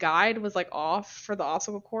about the guide was like off for the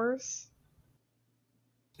obstacle course?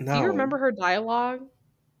 Do you No. remember her dialogue?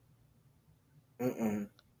 Mm-mm.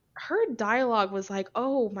 Her dialogue was like,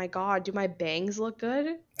 "Oh my god, do my bangs look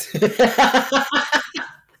good?"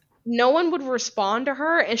 No one would respond to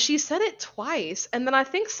her, and she said it twice. And then I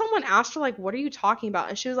think someone asked her like, "What are you talking about?"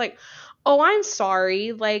 And she was like, "Oh, I'm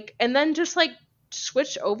sorry." Like, and then just like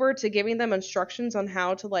switched over to giving them instructions on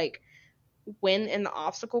how to like win in the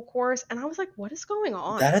obstacle course. And I was like, "What is going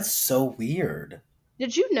on?" That is so weird.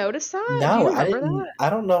 Did you notice that? Do No, you I remember didn't. that? I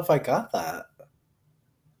don't know if I got that.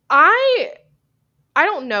 I I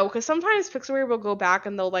don't know because sometimes Pixelware will go back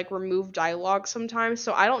and they'll like remove dialogue sometimes.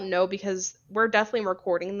 So I don't know because we're definitely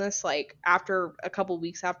recording this like after a couple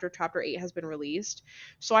weeks after Chapter 8 has been released.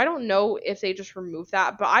 So I don't know if they just removed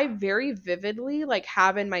that, but I very vividly like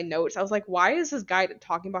have in my notes. I was like, why is this guy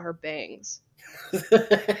talking about her bangs?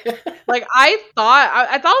 Like I thought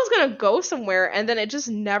it was gonna go somewhere and then it just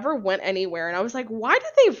never went anywhere. And I was like, why did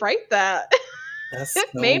they write that? That's It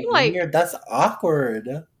made so like weird. That's awkward.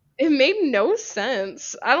 it made no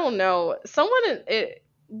sense. I don't know.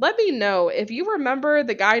 Let me know if you remember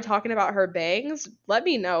the guy talking about her bangs. Let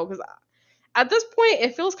me know because at this point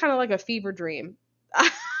it feels kind of like a fever dream. I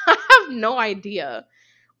have no idea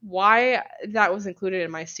why that was included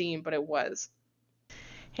in my scene, but it was.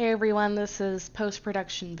 Hey everyone, this is Post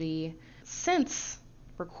Production V. Since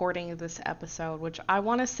recording this episode, which I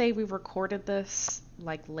want to say we recorded this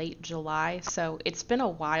like late July, so it's been a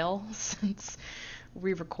while since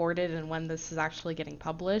we recorded and when this is actually getting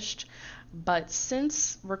published. But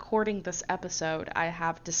since recording this episode, I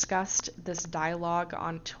have discussed this dialogue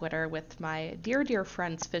on Twitter with my dear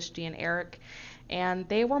friends Fishty and Eric, and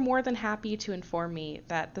they were more than happy to inform me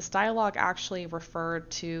that this dialogue actually referred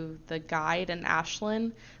to the guide and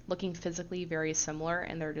Ashlyn looking physically very similar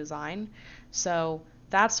in their design. So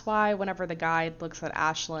that's why whenever the guide looks at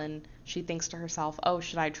Ashlyn, she thinks to herself, oh,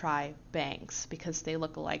 should I try bangs? Because they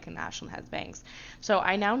look alike and Ashlyn has bangs. So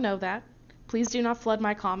I now know that. Please do not flood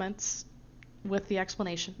my comments with the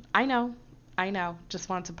explanation. I know. Just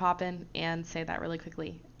wanted to pop in and say that really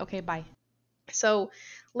quickly. Okay, bye. So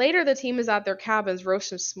later, the team is at their cabins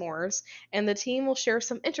roasting s'mores, and the team will share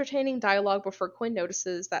some entertaining dialogue before Quinn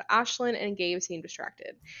notices that Ashlyn and Gabe seem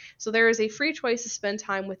distracted. So there is a free choice to spend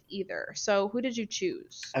time with either. So who did you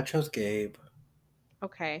choose? I chose Gabe.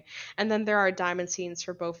 Okay. And then there are diamond scenes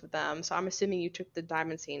for both of them. So I'm assuming you took the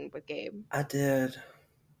diamond scene with Gabe. I did.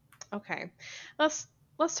 Okay. Let's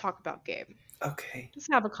talk about Gabe. Okay. Let's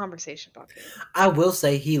have a conversation about Gabe. I will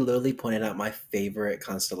say he literally pointed out my favorite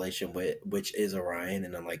constellation, which is Orion,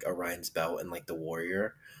 and then like Orion's belt and like the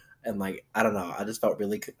warrior. And like, I don't know, I just felt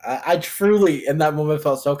really, I truly in that moment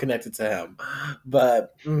felt so connected to him.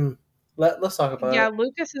 But let's talk about Yeah, it.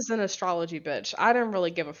 Lucas is an astrology bitch. I didn't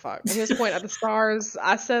really give a fuck. When he was pointing at the stars,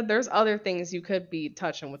 I said there's other things you could be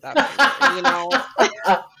touching with that finger, you know?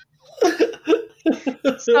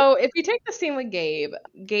 So if you take the scene with Gabe,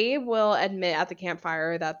 Gabe will admit at the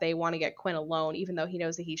campfire that they want to get Quinn alone, even though he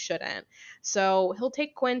knows that he shouldn't. So he'll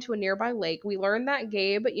take Quinn to a nearby lake. We learned that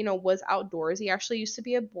Gabe, was outdoors. He actually used to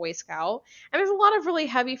be a Boy Scout. And there's a lot of really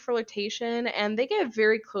heavy flirtation, and they get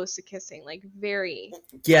very close to kissing. Like, very,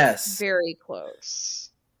 Yes. very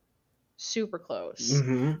close. Super close.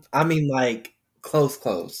 Mm-hmm. I mean, like,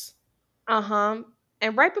 close. Uh-huh.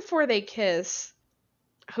 And right before they kiss,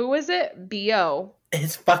 who is it? B.O.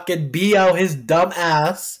 His fucking B.O., his dumb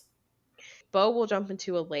ass. Bo will jump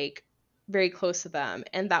into a lake very close to them,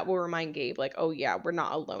 and that will remind Gabe, like, oh yeah, we're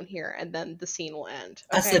not alone here, and then the scene will end.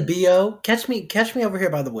 Okay? I said, B.O., catch me over here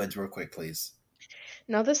by the woods real quick, please.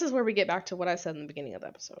 Now this is where we get back to what I said in the beginning of the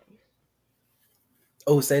episode.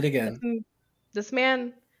 Oh, say it again. This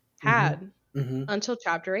man had until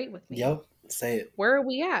chapter 8 with me. Yep, say it. Where are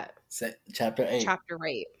we at? Say chapter 8. Chapter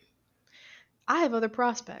 8. I have other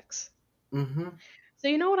prospects. Mm-hmm. So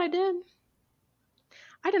you know what I did?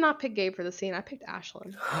 I did not pick Gabe for the scene. I picked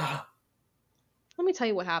Ashlyn. Let me tell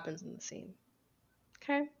you what happens in the scene.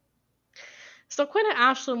 Okay? So Quinn and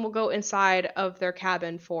Ashlyn will go inside of their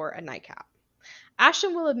cabin for a nightcap.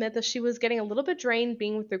 Ashlyn will admit that she was getting a little bit drained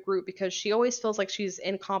being with the group because she always feels like she's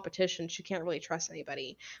in competition. She can't really trust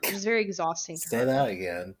anybody, which is very exhausting to her. Say that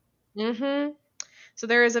again. Mm-hmm. So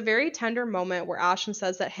there is a very tender moment where Ashlyn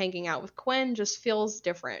says that hanging out with Quinn just feels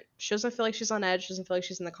different. She doesn't feel like she's on edge. She doesn't feel like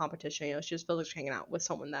she's in the competition. She just feels like she's hanging out with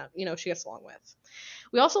someone that, she gets along with.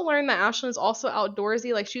 We also learned that Ashlyn is also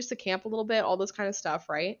outdoorsy. Like, she used to camp a little bit, all this kind of stuff,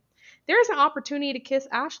 right? There is an opportunity to kiss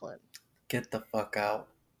Ashlyn. Get the fuck out.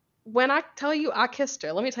 When I tell you I kissed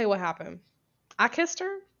her, let me tell you what happened. I kissed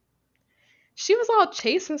her. She was all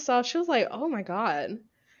chase and stuff. She was like, oh my God.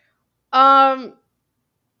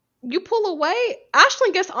 You pull away,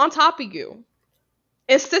 Ashlyn gets on top of you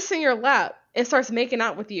and sits in your lap and starts making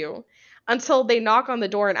out with you until they knock on the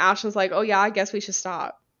door and Ashlyn's like, oh yeah, I guess we should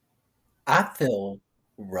stop. I feel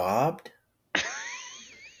robbed.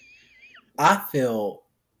 I feel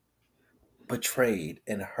betrayed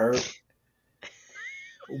and hurt.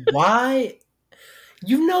 Why?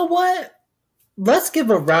 You know what? Let's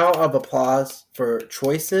give a round of applause for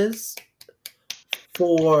Choices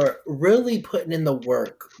for really putting in the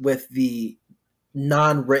work with the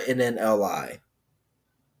non-written in LI.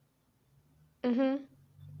 Mm-hmm.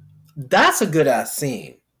 That's a good ass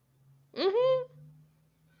scene.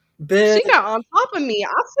 Mm-hmm. Bitch. She got on top of me.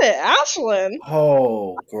 I said, Ashlyn.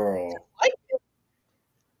 Oh, girl.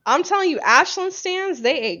 I'm telling you, Ashlyn stands,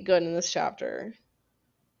 they ate good in this chapter.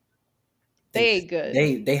 They ate good.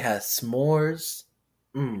 They had s'mores.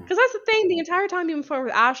 Because that's the thing, the entire time you've been flirting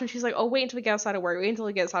with Ashlyn, she's like, oh, wait until we get outside of work. Wait until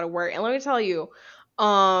we get outside of work. And let me tell you,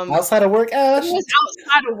 outside of work, Ash? It was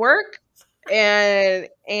outside of work, and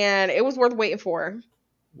it was worth waiting for.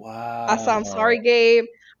 Wow. I said, I'm sorry, Gabe.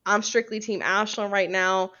 I'm strictly Team Ashlyn right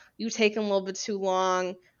now. You taking a little bit too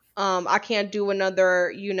long. I can't do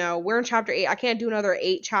another, we're in chapter 8. I can't do another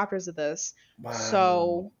 8 chapters of this. Wow.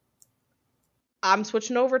 So I'm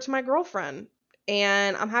switching over to my girlfriend,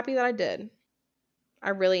 and I'm happy that I did. I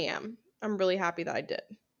really am. I'm really happy that I did.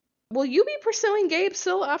 Will you be pursuing Gabe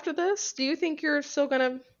still after this? Do you think you're still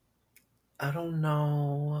gonna... I don't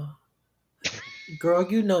know.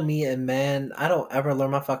 Girl, you know me, and man, I don't ever learn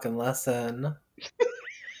my fucking lesson.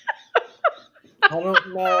 I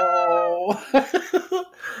don't know.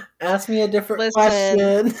 Ask me a different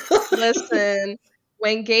question. Listen.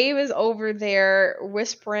 When Gabe is over there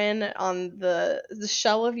whispering on the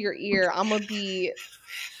shell of your ear, I'm going to be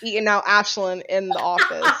eating out Ashlyn in the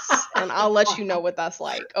office. And I'll let you know what that's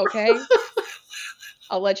like, okay?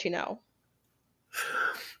 I'll let you know.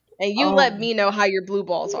 And you let me know how your blue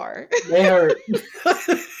balls are. They hurt.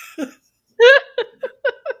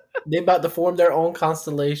 They about to form their own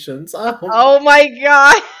constellations. Oh my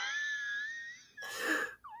God.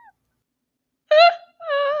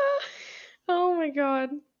 Oh my God.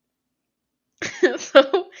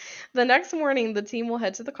 So the next morning, the team will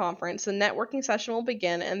head to the conference. The networking session will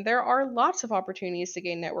begin, and there are lots of opportunities to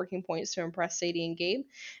gain networking points to impress Sadie and Gabe,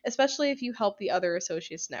 especially if you help the other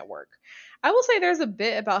associates network. I will say there's a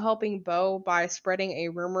bit about helping Bo by spreading a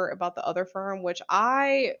rumor about the other firm, which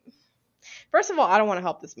first of all, I don't want to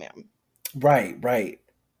help this man. Right.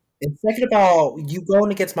 And second of all, you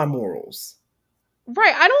going against my morals.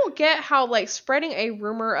 Right. I don't get how, spreading a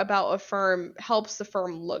rumor about a firm helps the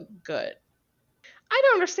firm look good. I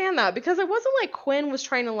don't understand that because it wasn't like Quinn was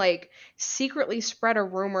trying to like secretly spread a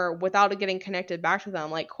rumor without it getting connected back to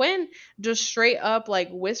them. Like Quinn just straight up like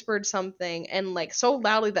whispered something and like so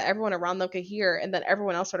loudly that everyone around them could hear, and then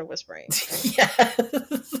everyone else started whispering. Yes.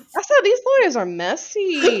 I said these lawyers are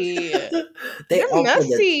messy. They're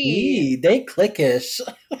messy. They cliquish.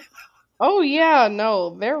 Oh yeah,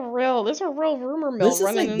 no, they're real. There's a real rumor mill This is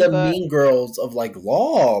running like in the Mean Girls of like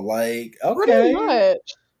law. Like, okay.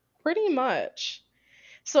 Pretty much.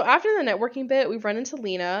 So after the networking bit, we run into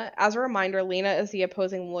Lena. As a reminder, Lena is the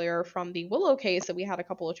opposing lawyer from the Willow case that we had a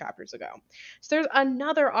couple of chapters ago. So there's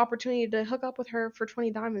another opportunity to hook up with her for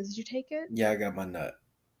 20 diamonds. Did you take it? Yeah, I got my nut.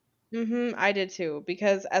 I did too.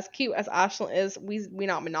 Because as cute as Ashlyn is, we're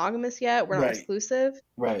not monogamous yet. We're not exclusive.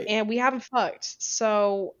 Right. And we haven't fucked.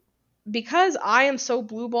 So because I am so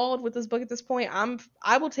blue-balled with this book at this point,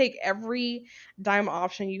 I will take every dime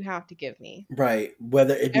option you have to give me. Right.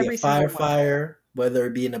 Whether it be every a firefighter, whether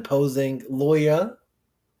it be an opposing lawyer.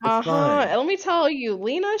 And let me tell you,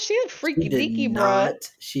 Lena, she's freaky deaky, bro.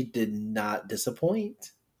 She did not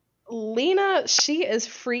disappoint. Lena, she is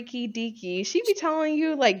freaky deaky. She be telling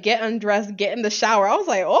you like get undressed, get in the shower. I was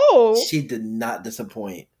like, oh. She did not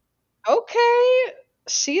disappoint. Okay.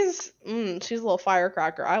 She's a little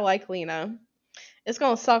firecracker. I like Lena. It's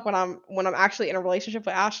gonna suck when I'm actually in a relationship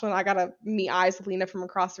with Ashlyn. I gotta meet eyes with Lena from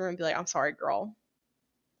across the room and be like, I'm sorry, girl.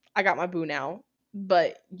 I got my boo now.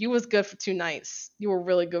 But you was good for 2 nights. You were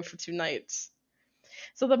really good for 2 nights.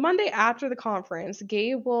 So the Monday after the conference,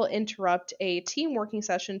 Gabe will interrupt a team working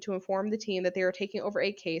session to inform the team that they are taking over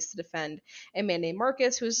a case to defend a man named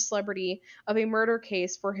Marcus, who is a celebrity, of a murder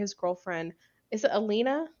case for his girlfriend. Is it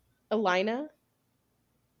Alina? How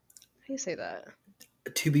do you say that?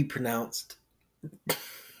 To be pronounced.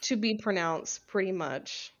 To be pronounced, pretty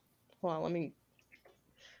much. Hold on,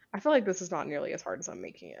 I feel like this is not nearly as hard as I'm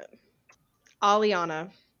making it.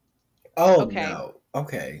 Aliana. Oh, okay. No.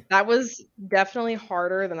 Okay. That was definitely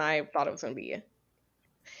harder than I thought it was going to be.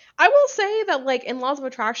 I will say that, like, in Laws of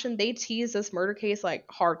Attraction, they tease this murder case, like,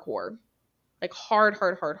 hardcore. Like,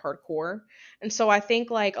 hardcore. And so I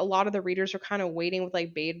think, like, a lot of the readers are kind of waiting with,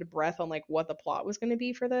 like, bated breath on, like, what the plot was going to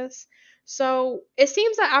be for this. So it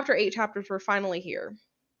seems that after 8 chapters, we're finally here.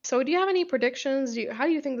 So do you have any predictions? How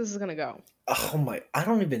do you think this is going to go? Oh, my. I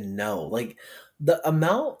don't even know. Like, the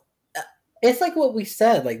amount... It's like what we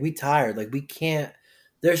said, like we tired, like we can't,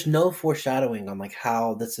 there's no foreshadowing on like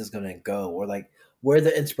how this is going to go or like where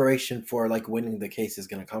the inspiration for like winning the case is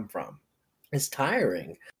going to come from. It's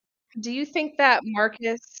tiring. Do you think that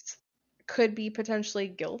Marcus could be potentially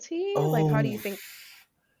guilty? Oh. Like, how do you think?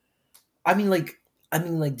 I mean,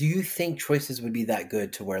 do you think choices would be that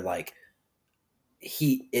good to where like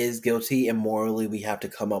he is guilty and morally we have to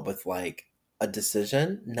come up with like a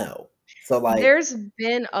decision? No. So like, there's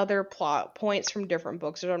been other plot points from different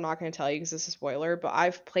books that I'm not going to tell you because this is a spoiler, but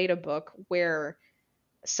I've played a book where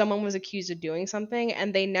someone was accused of doing something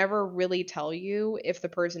and they never really tell you if the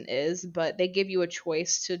person is, but they give you a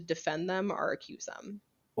choice to defend them or accuse them.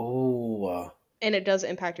 Oh. And it does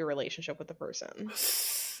impact your relationship with the person.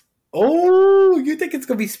 Oh, you think it's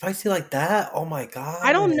going to be spicy like that? Oh my God.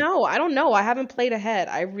 I don't know. I haven't played ahead.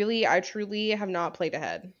 I truly have not played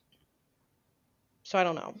ahead. So I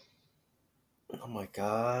don't know. Oh my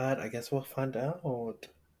God. I guess we'll find out.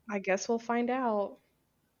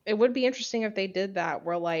 It would be interesting if they did that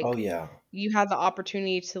where like, oh yeah, you had the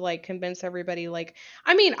opportunity to like convince everybody. Like,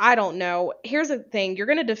 I mean, I don't know. Here's the thing. You're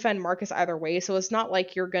going to defend Marcus either way. So it's not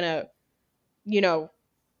like you're going to, you know,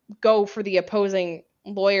 go for the opposing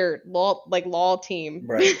law team.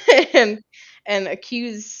 Right. and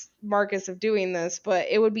accuse Marcus of doing this. But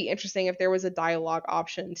it would be interesting if there was a dialogue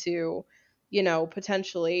option to, you know,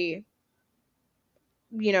 potentially,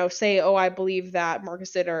 you know, say, oh, I believe that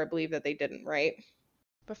Marcus did or I believe that they didn't, right?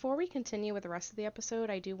 Before we continue with the rest of the episode,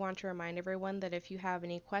 I do want to remind everyone that if you have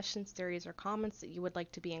any questions, theories, or comments that you would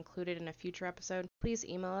like to be included in a future episode, please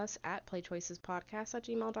email us at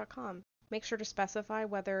playchoicespodcast@gmail.com. Make sure to specify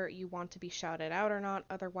whether you want to be shouted out or not,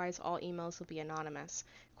 otherwise all emails will be anonymous.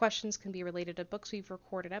 Questions can be related to books we've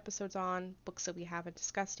recorded episodes on, books that we haven't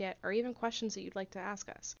discussed yet, or even questions that you'd like to ask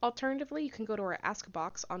us. Alternatively, you can go to our Ask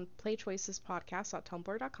box on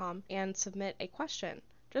playchoicespodcast.tumblr.com and submit a question.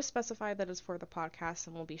 Just specify that it's for the podcast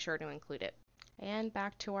and we'll be sure to include it. And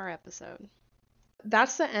back to our episode.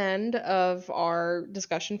 That's the end of our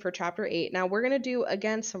discussion for Chapter 8. Now we're going to do,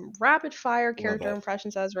 again, some rapid-fire character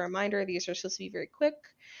impressions. As a reminder, these are supposed to be very quick.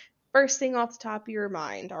 First thing off the top of your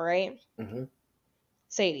mind, all right? Mm-hmm.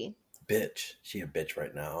 Sadie. Bitch. She a bitch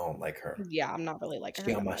right now. I don't like her. Yeah, I'm not really liking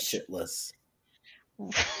her. She on my shit list.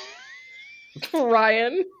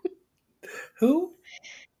 Ryan. Who?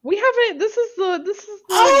 We haven't. This is the guy.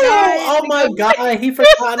 Oh my god, he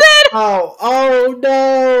forgot. Oh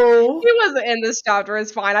no. He wasn't in this chapter.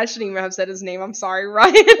 It's fine. I shouldn't even have said his name. I'm sorry,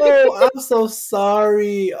 Ryan. Oh, I'm so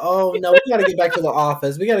sorry. Oh no, we gotta get back to the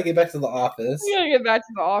office. We gotta get back to the office. We gotta get back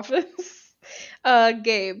to the office.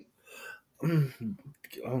 Gabe.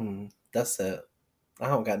 That's it. I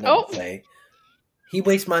don't got nothing to say. He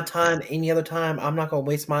wastes my time any other time. I'm not gonna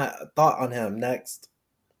waste my thought on him. Next.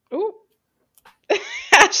 Ooh.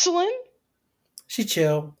 Ashlyn. She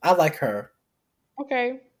chill. I like her.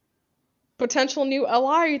 Okay. Potential new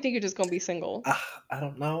ally, or you think you're just gonna be single? I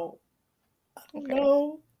don't know. I don't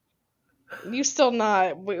know. You still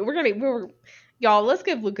not. Y'all, let's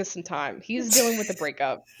give Lucas some time. He's dealing with a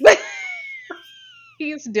breakup.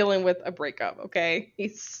 He's dealing with a breakup, okay?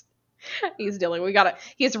 He's dealing.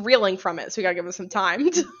 He's reeling from it, so we gotta give him some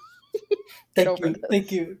time to get over this.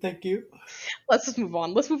 Thank you. Let's just move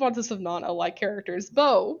on. Let's move on to some non-alike characters.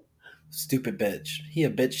 Bo. Stupid bitch. He a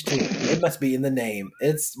bitch too. It must be in the name.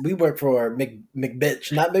 We work for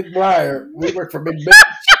McBitch, not McBriar. We work for McBitch.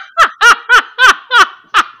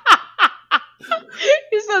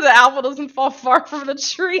 You said the apple doesn't fall far from the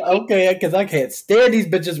tree. Okay, because I can't stand these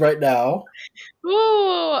bitches right now.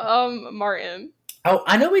 Ooh, Martin. Oh,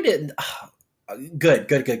 I know we didn't.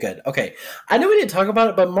 Good. Okay, I know we didn't talk about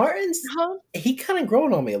it, but Martin's he kind of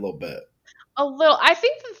grown on me a little bit. A little. I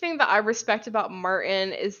think the thing that I respect about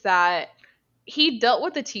Martin is that he dealt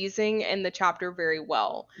with the teasing in the chapter very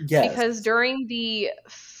well. Yes. Because during the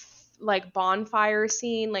bonfire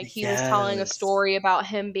scene, he was telling a story about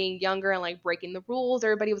him being younger and breaking the rules.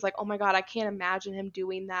 Everybody was like, oh my god, I can't imagine him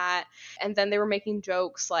doing that. And then they were making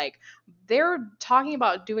jokes, they were talking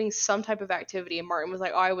about doing some type of activity, and Martin was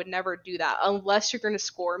like, oh, I would never do that unless you're going to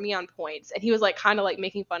score me on points. And he was kind of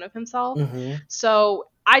making fun of himself. Mm-hmm. So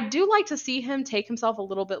I do like to see him take himself a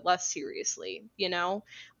little bit less seriously,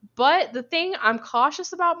 but the thing I'm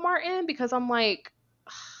cautious about Martin, because I'm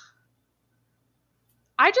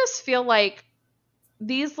I just feel like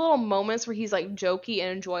these little moments where he's jokey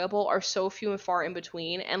and enjoyable are so few and far in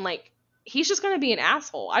between, and he's just gonna be an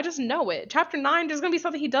asshole. I just know it. Chapter 9, there's gonna be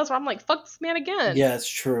something he does where I'm fuck this man again. Yeah, it's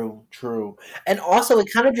true. And also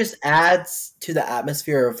it kind of just adds to the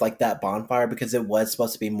atmosphere of that bonfire, because it was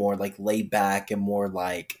supposed to be more laid back and more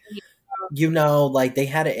they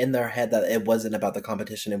had it in their head that it wasn't about the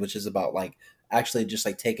competition, it was just about actually just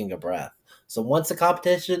taking a breath. So once the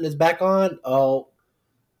competition is back on, oh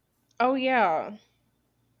yeah.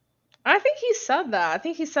 I think he said that. I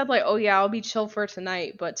think he said oh yeah, I'll be chill for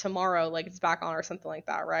tonight, but tomorrow it's back on or something like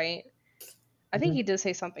that, right? I think he did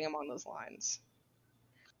say something along those lines.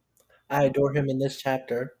 I adore him in this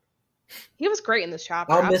chapter. He was great in this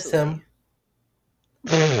chapter. I'll miss him.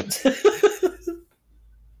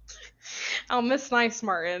 I'll miss nice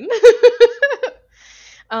Martin.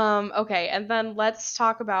 Okay, and then let's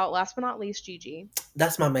talk about, last but not least, Gigi.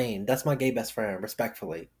 That's my main. That's my gay best friend.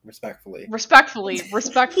 Respectfully,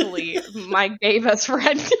 my gay best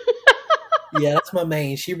friend. Yeah, that's my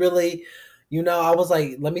main. She really, I was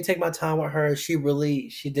let me take my time with her. She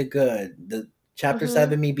did good. The chapter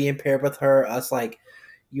 7, me being paired with her, us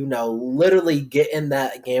literally getting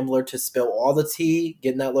that gambler to spill all the tea,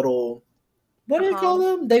 getting that little, what do you call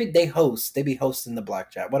them? They host. They be hosting the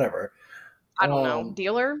blackjack, whatever. I don't know.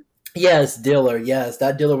 Dealer? Yes, dealer. Yes,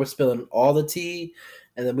 that dealer was spilling all the tea,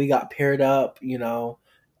 and then we got paired up,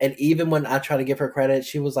 And even when I tried to give her credit,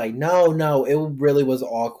 she was like, no, it really was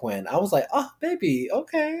all Quinn. I was like, oh, baby,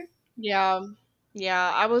 okay. Yeah,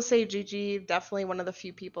 I will say Gigi, definitely one of the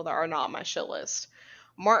few people that are not on my shit list.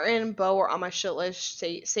 Martin, Bo are on my shit list.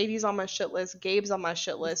 Sadie's on my shit list. Gabe's on my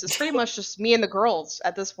shit list. It's pretty much just me and the girls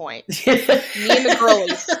at this point. Me and the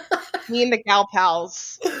girlies. Me and the gal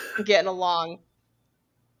pals getting along.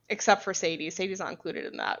 Except for Sadie. Sadie's not included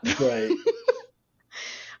in that. Right.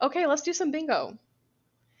 Okay, let's do some bingo.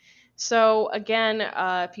 So again,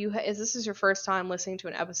 if this is your first time listening to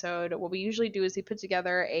an episode, what we usually do is we put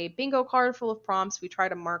together a bingo card full of prompts. We try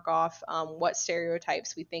to mark off what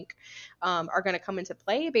stereotypes we think are going to come into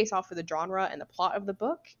play based off of the genre and the plot of the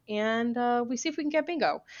book, and we see if we can get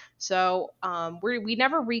bingo. So we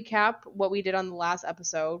never recap what we did on the last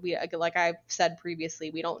episode. We, like I've said previously,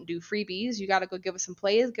 we don't do freebies. You got to go give us some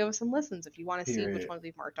plays, give us some listens if you want to see which ones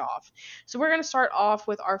we've marked off. So we're going to start off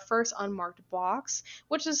with our first unmarked box,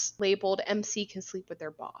 which is labeled MC can sleep with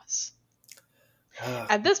their boss.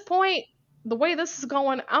 At this point, the way this is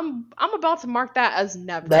going, I'm about to mark that as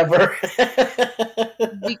never.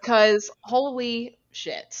 Because holy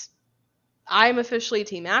shit. I'm officially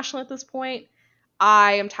Team Ashlyn at this point.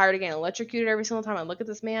 I am tired of getting electrocuted every single time I look at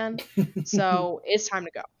this man. So it's time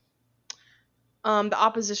to go. The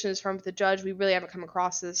opposition is from the judge. We really haven't come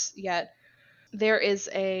across this yet. There is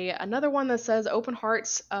another one that says open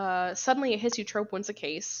hearts, suddenly a hits you trope wins a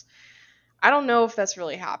case. I don't know if that's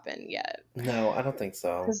really happened yet. No, I don't think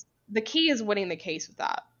so. Because the key is winning the case with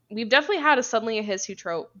that. We've definitely had a suddenly a hits you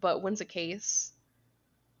trope, but wins a case.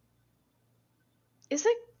 Is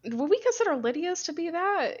it? Would we consider Lydia's to be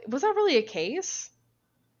that? Was that really a case?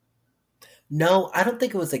 No, I don't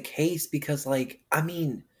think it was a case because, like, I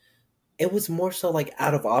mean, it was more so like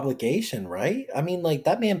out of obligation, right? I mean, like,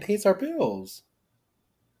 that man pays our bills.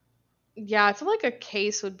 Yeah, I feel like a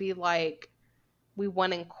case would be like we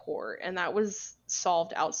won in court, and that was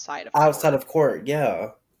solved outside of court. Outside of court, yeah.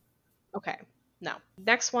 Okay, no.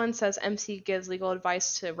 Next one says MC gives legal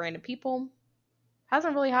advice to random people.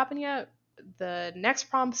 Hasn't really happened yet. The next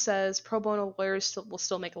prompt says pro bono lawyers will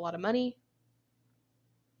still make a lot of money.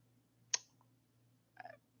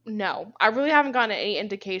 No, I really haven't gotten any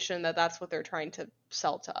indication that that's what they're trying to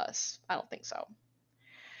sell to us. I don't think so.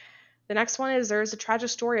 The next one is there's a tragic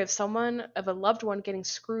story of a loved one getting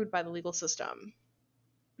screwed by the legal system.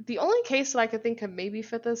 The only case that I could think could maybe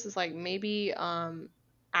fit this is like maybe Adam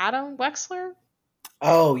Wexler.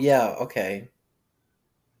 Oh, yeah, okay.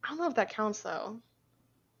 I don't know if that counts though.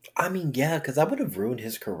 I mean, yeah, because that would have ruined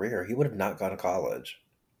his career. He would have not gone to college.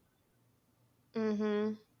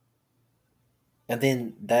 Mm-hmm. And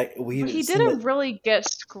then he didn't really get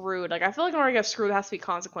screwed. Like, I feel like in order to get screwed, there has to be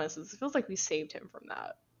consequences. It feels like we saved him from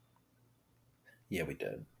that. Yeah, we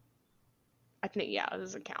did. I think, yeah, it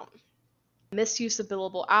doesn't count. Misuse of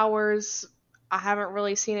billable hours. I haven't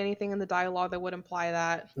really seen anything in the dialogue that would imply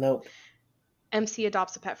that. Nope. MC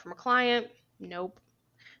adopts a pet from a client. Nope.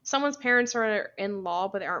 Someone's parents are in law,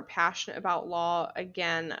 but they aren't passionate about law.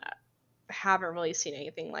 Again, haven't really seen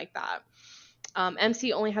anything like that.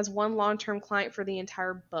 MC only has one long-term client for the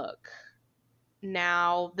entire book.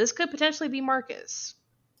 Now, this could potentially be Marcus.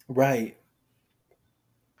 Right.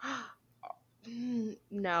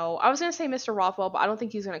 No, I was going to say Mr. Rothwell, but I don't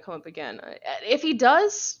think he's going to come up again. If he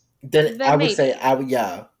does, then I would maybe. Say,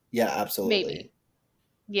 yeah, absolutely. Maybe.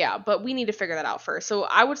 Yeah, but we need to figure that out first. So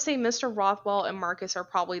I would say Mr. Rothwell and Marcus are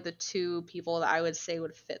probably the two people that I would say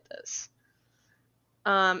would fit this.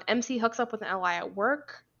 MC hooks up with an ally at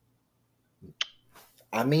work.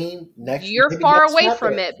 I mean, you're far away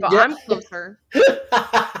from it, but yeah. I'm closer.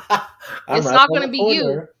 It's not going to be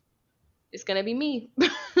you. It's going to be me.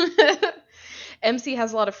 MC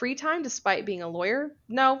has a lot of free time despite being a lawyer.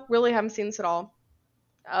 No, really haven't seen this at all.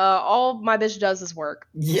 All my bitch does is work.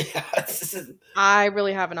 Yeah. I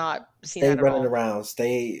really have not seen that at all. Stay running around.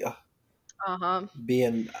 Stay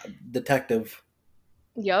being detective.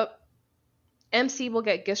 Yep. MC will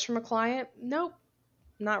get gifts from a client. Nope.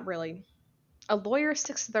 Not really. A lawyer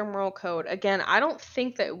sticks to their moral code. Again, I don't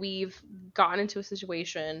think that we've gotten into a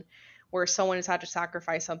situation where someone has had to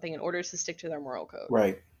sacrifice something in order to stick to their moral code.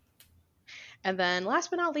 Right. And then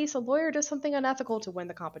last but not least, a lawyer does something unethical to win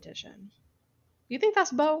the competition. You think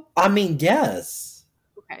that's Bo? I mean, yes.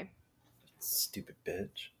 Okay. Stupid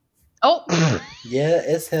bitch. Oh. Yeah,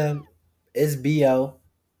 it's him. It's B.O.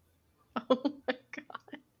 Oh my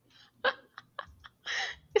god.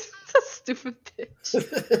 It's a stupid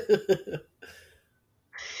bitch.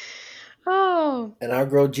 Oh. And our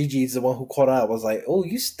girl Gigi's the one who caught out. Was like, "Oh,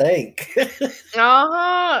 you stink." No,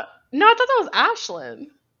 I thought that was Ashlyn.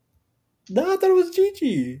 No, I thought it was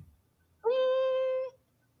Gigi.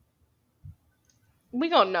 We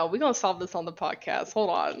gonna solve this on the podcast.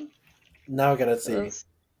 Hold on. Now I gotta see.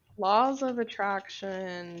 Laws of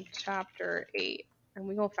Attraction, Chapter 8. And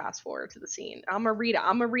we're gonna fast forward to the scene. I'm gonna read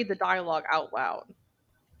the dialogue out loud.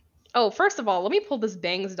 Oh, first of all, let me pull this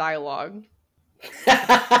Bangs dialogue.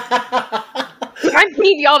 I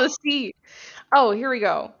need y'all to see. Oh, here we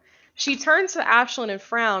go. She turns to Ashlyn and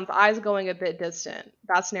frowns, eyes going a bit distant.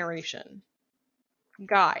 That's narration.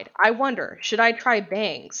 Guide. I wonder, should I try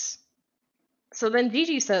Bangs? So then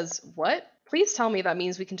Gigi says, what? Please tell me that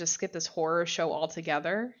means we can just skip this horror show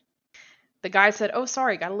altogether. The guy said, oh,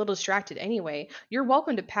 sorry, got a little distracted. Anyway, you're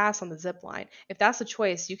welcome to pass on the zip line. If that's the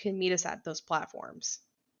choice, you can meet us at those platforms.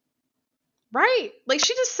 Right? Like,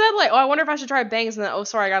 she just said, like, oh, I wonder if I should try Bangs, and then, oh,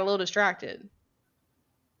 sorry, I got a little distracted.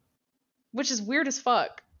 Which is weird as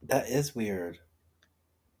fuck. That is weird.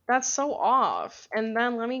 That's so off. And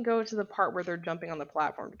then let me go to the part where they're jumping on the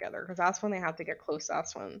platform together, because that's when they have to get close.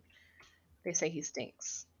 That's when they say he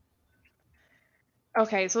stinks.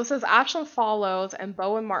 Okay, so it says Ashlyn follows, and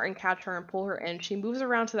Bo and Martin catch her and pull her in. She moves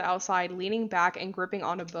around to the outside, leaning back and gripping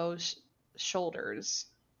onto Bo's shoulders.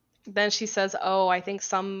 Then she says, oh, I think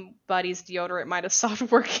somebody's deodorant might have stopped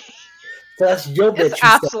working. So that's your bitch. It's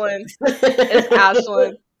Ashlyn. It's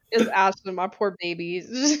Ashlyn. It's Ashlyn, my poor baby.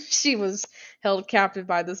 She was held captive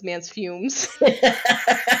by this man's fumes.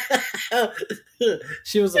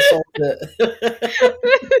 She was assaulted.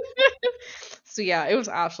 So yeah, it was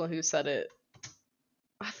Ashlyn who said it.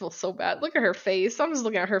 I feel so bad. Look at her face. I'm just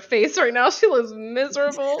looking at her face right now. She looks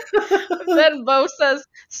miserable. Then Bo says,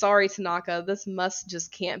 "Sorry, Tanaka. This must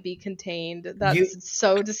just can't be contained. That's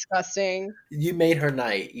so disgusting." You made her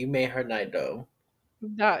night. You made her night, though.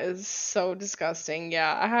 That is so disgusting.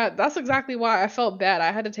 Yeah, that's exactly why I felt bad.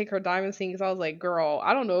 I had to take her diamond scene because I was like, "Girl,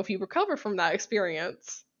 I don't know if you recover from that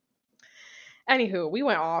experience." Anywho, we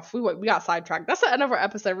went off. We got sidetracked. That's the end of our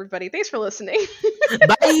episode, everybody. Thanks for listening.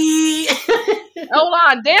 Bye. Hold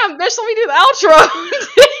on, damn, bitch. Let me do the outro.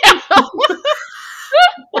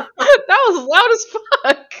 That was loud as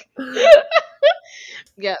fuck.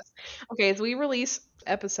 Yes. Okay, so we release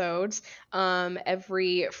episodes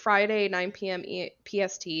every Friday 9 p.m.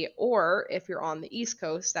 PST, or if you're on the East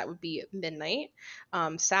Coast, that would be midnight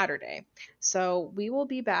Saturday. So we will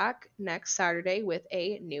be back next Saturday with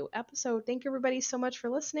a new episode. Thank you everybody so much for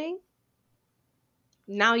listening.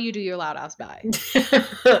 Now you do your loud ass bye.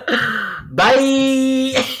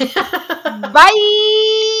 Bye.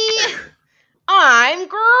 Bye. I'm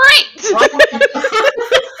great.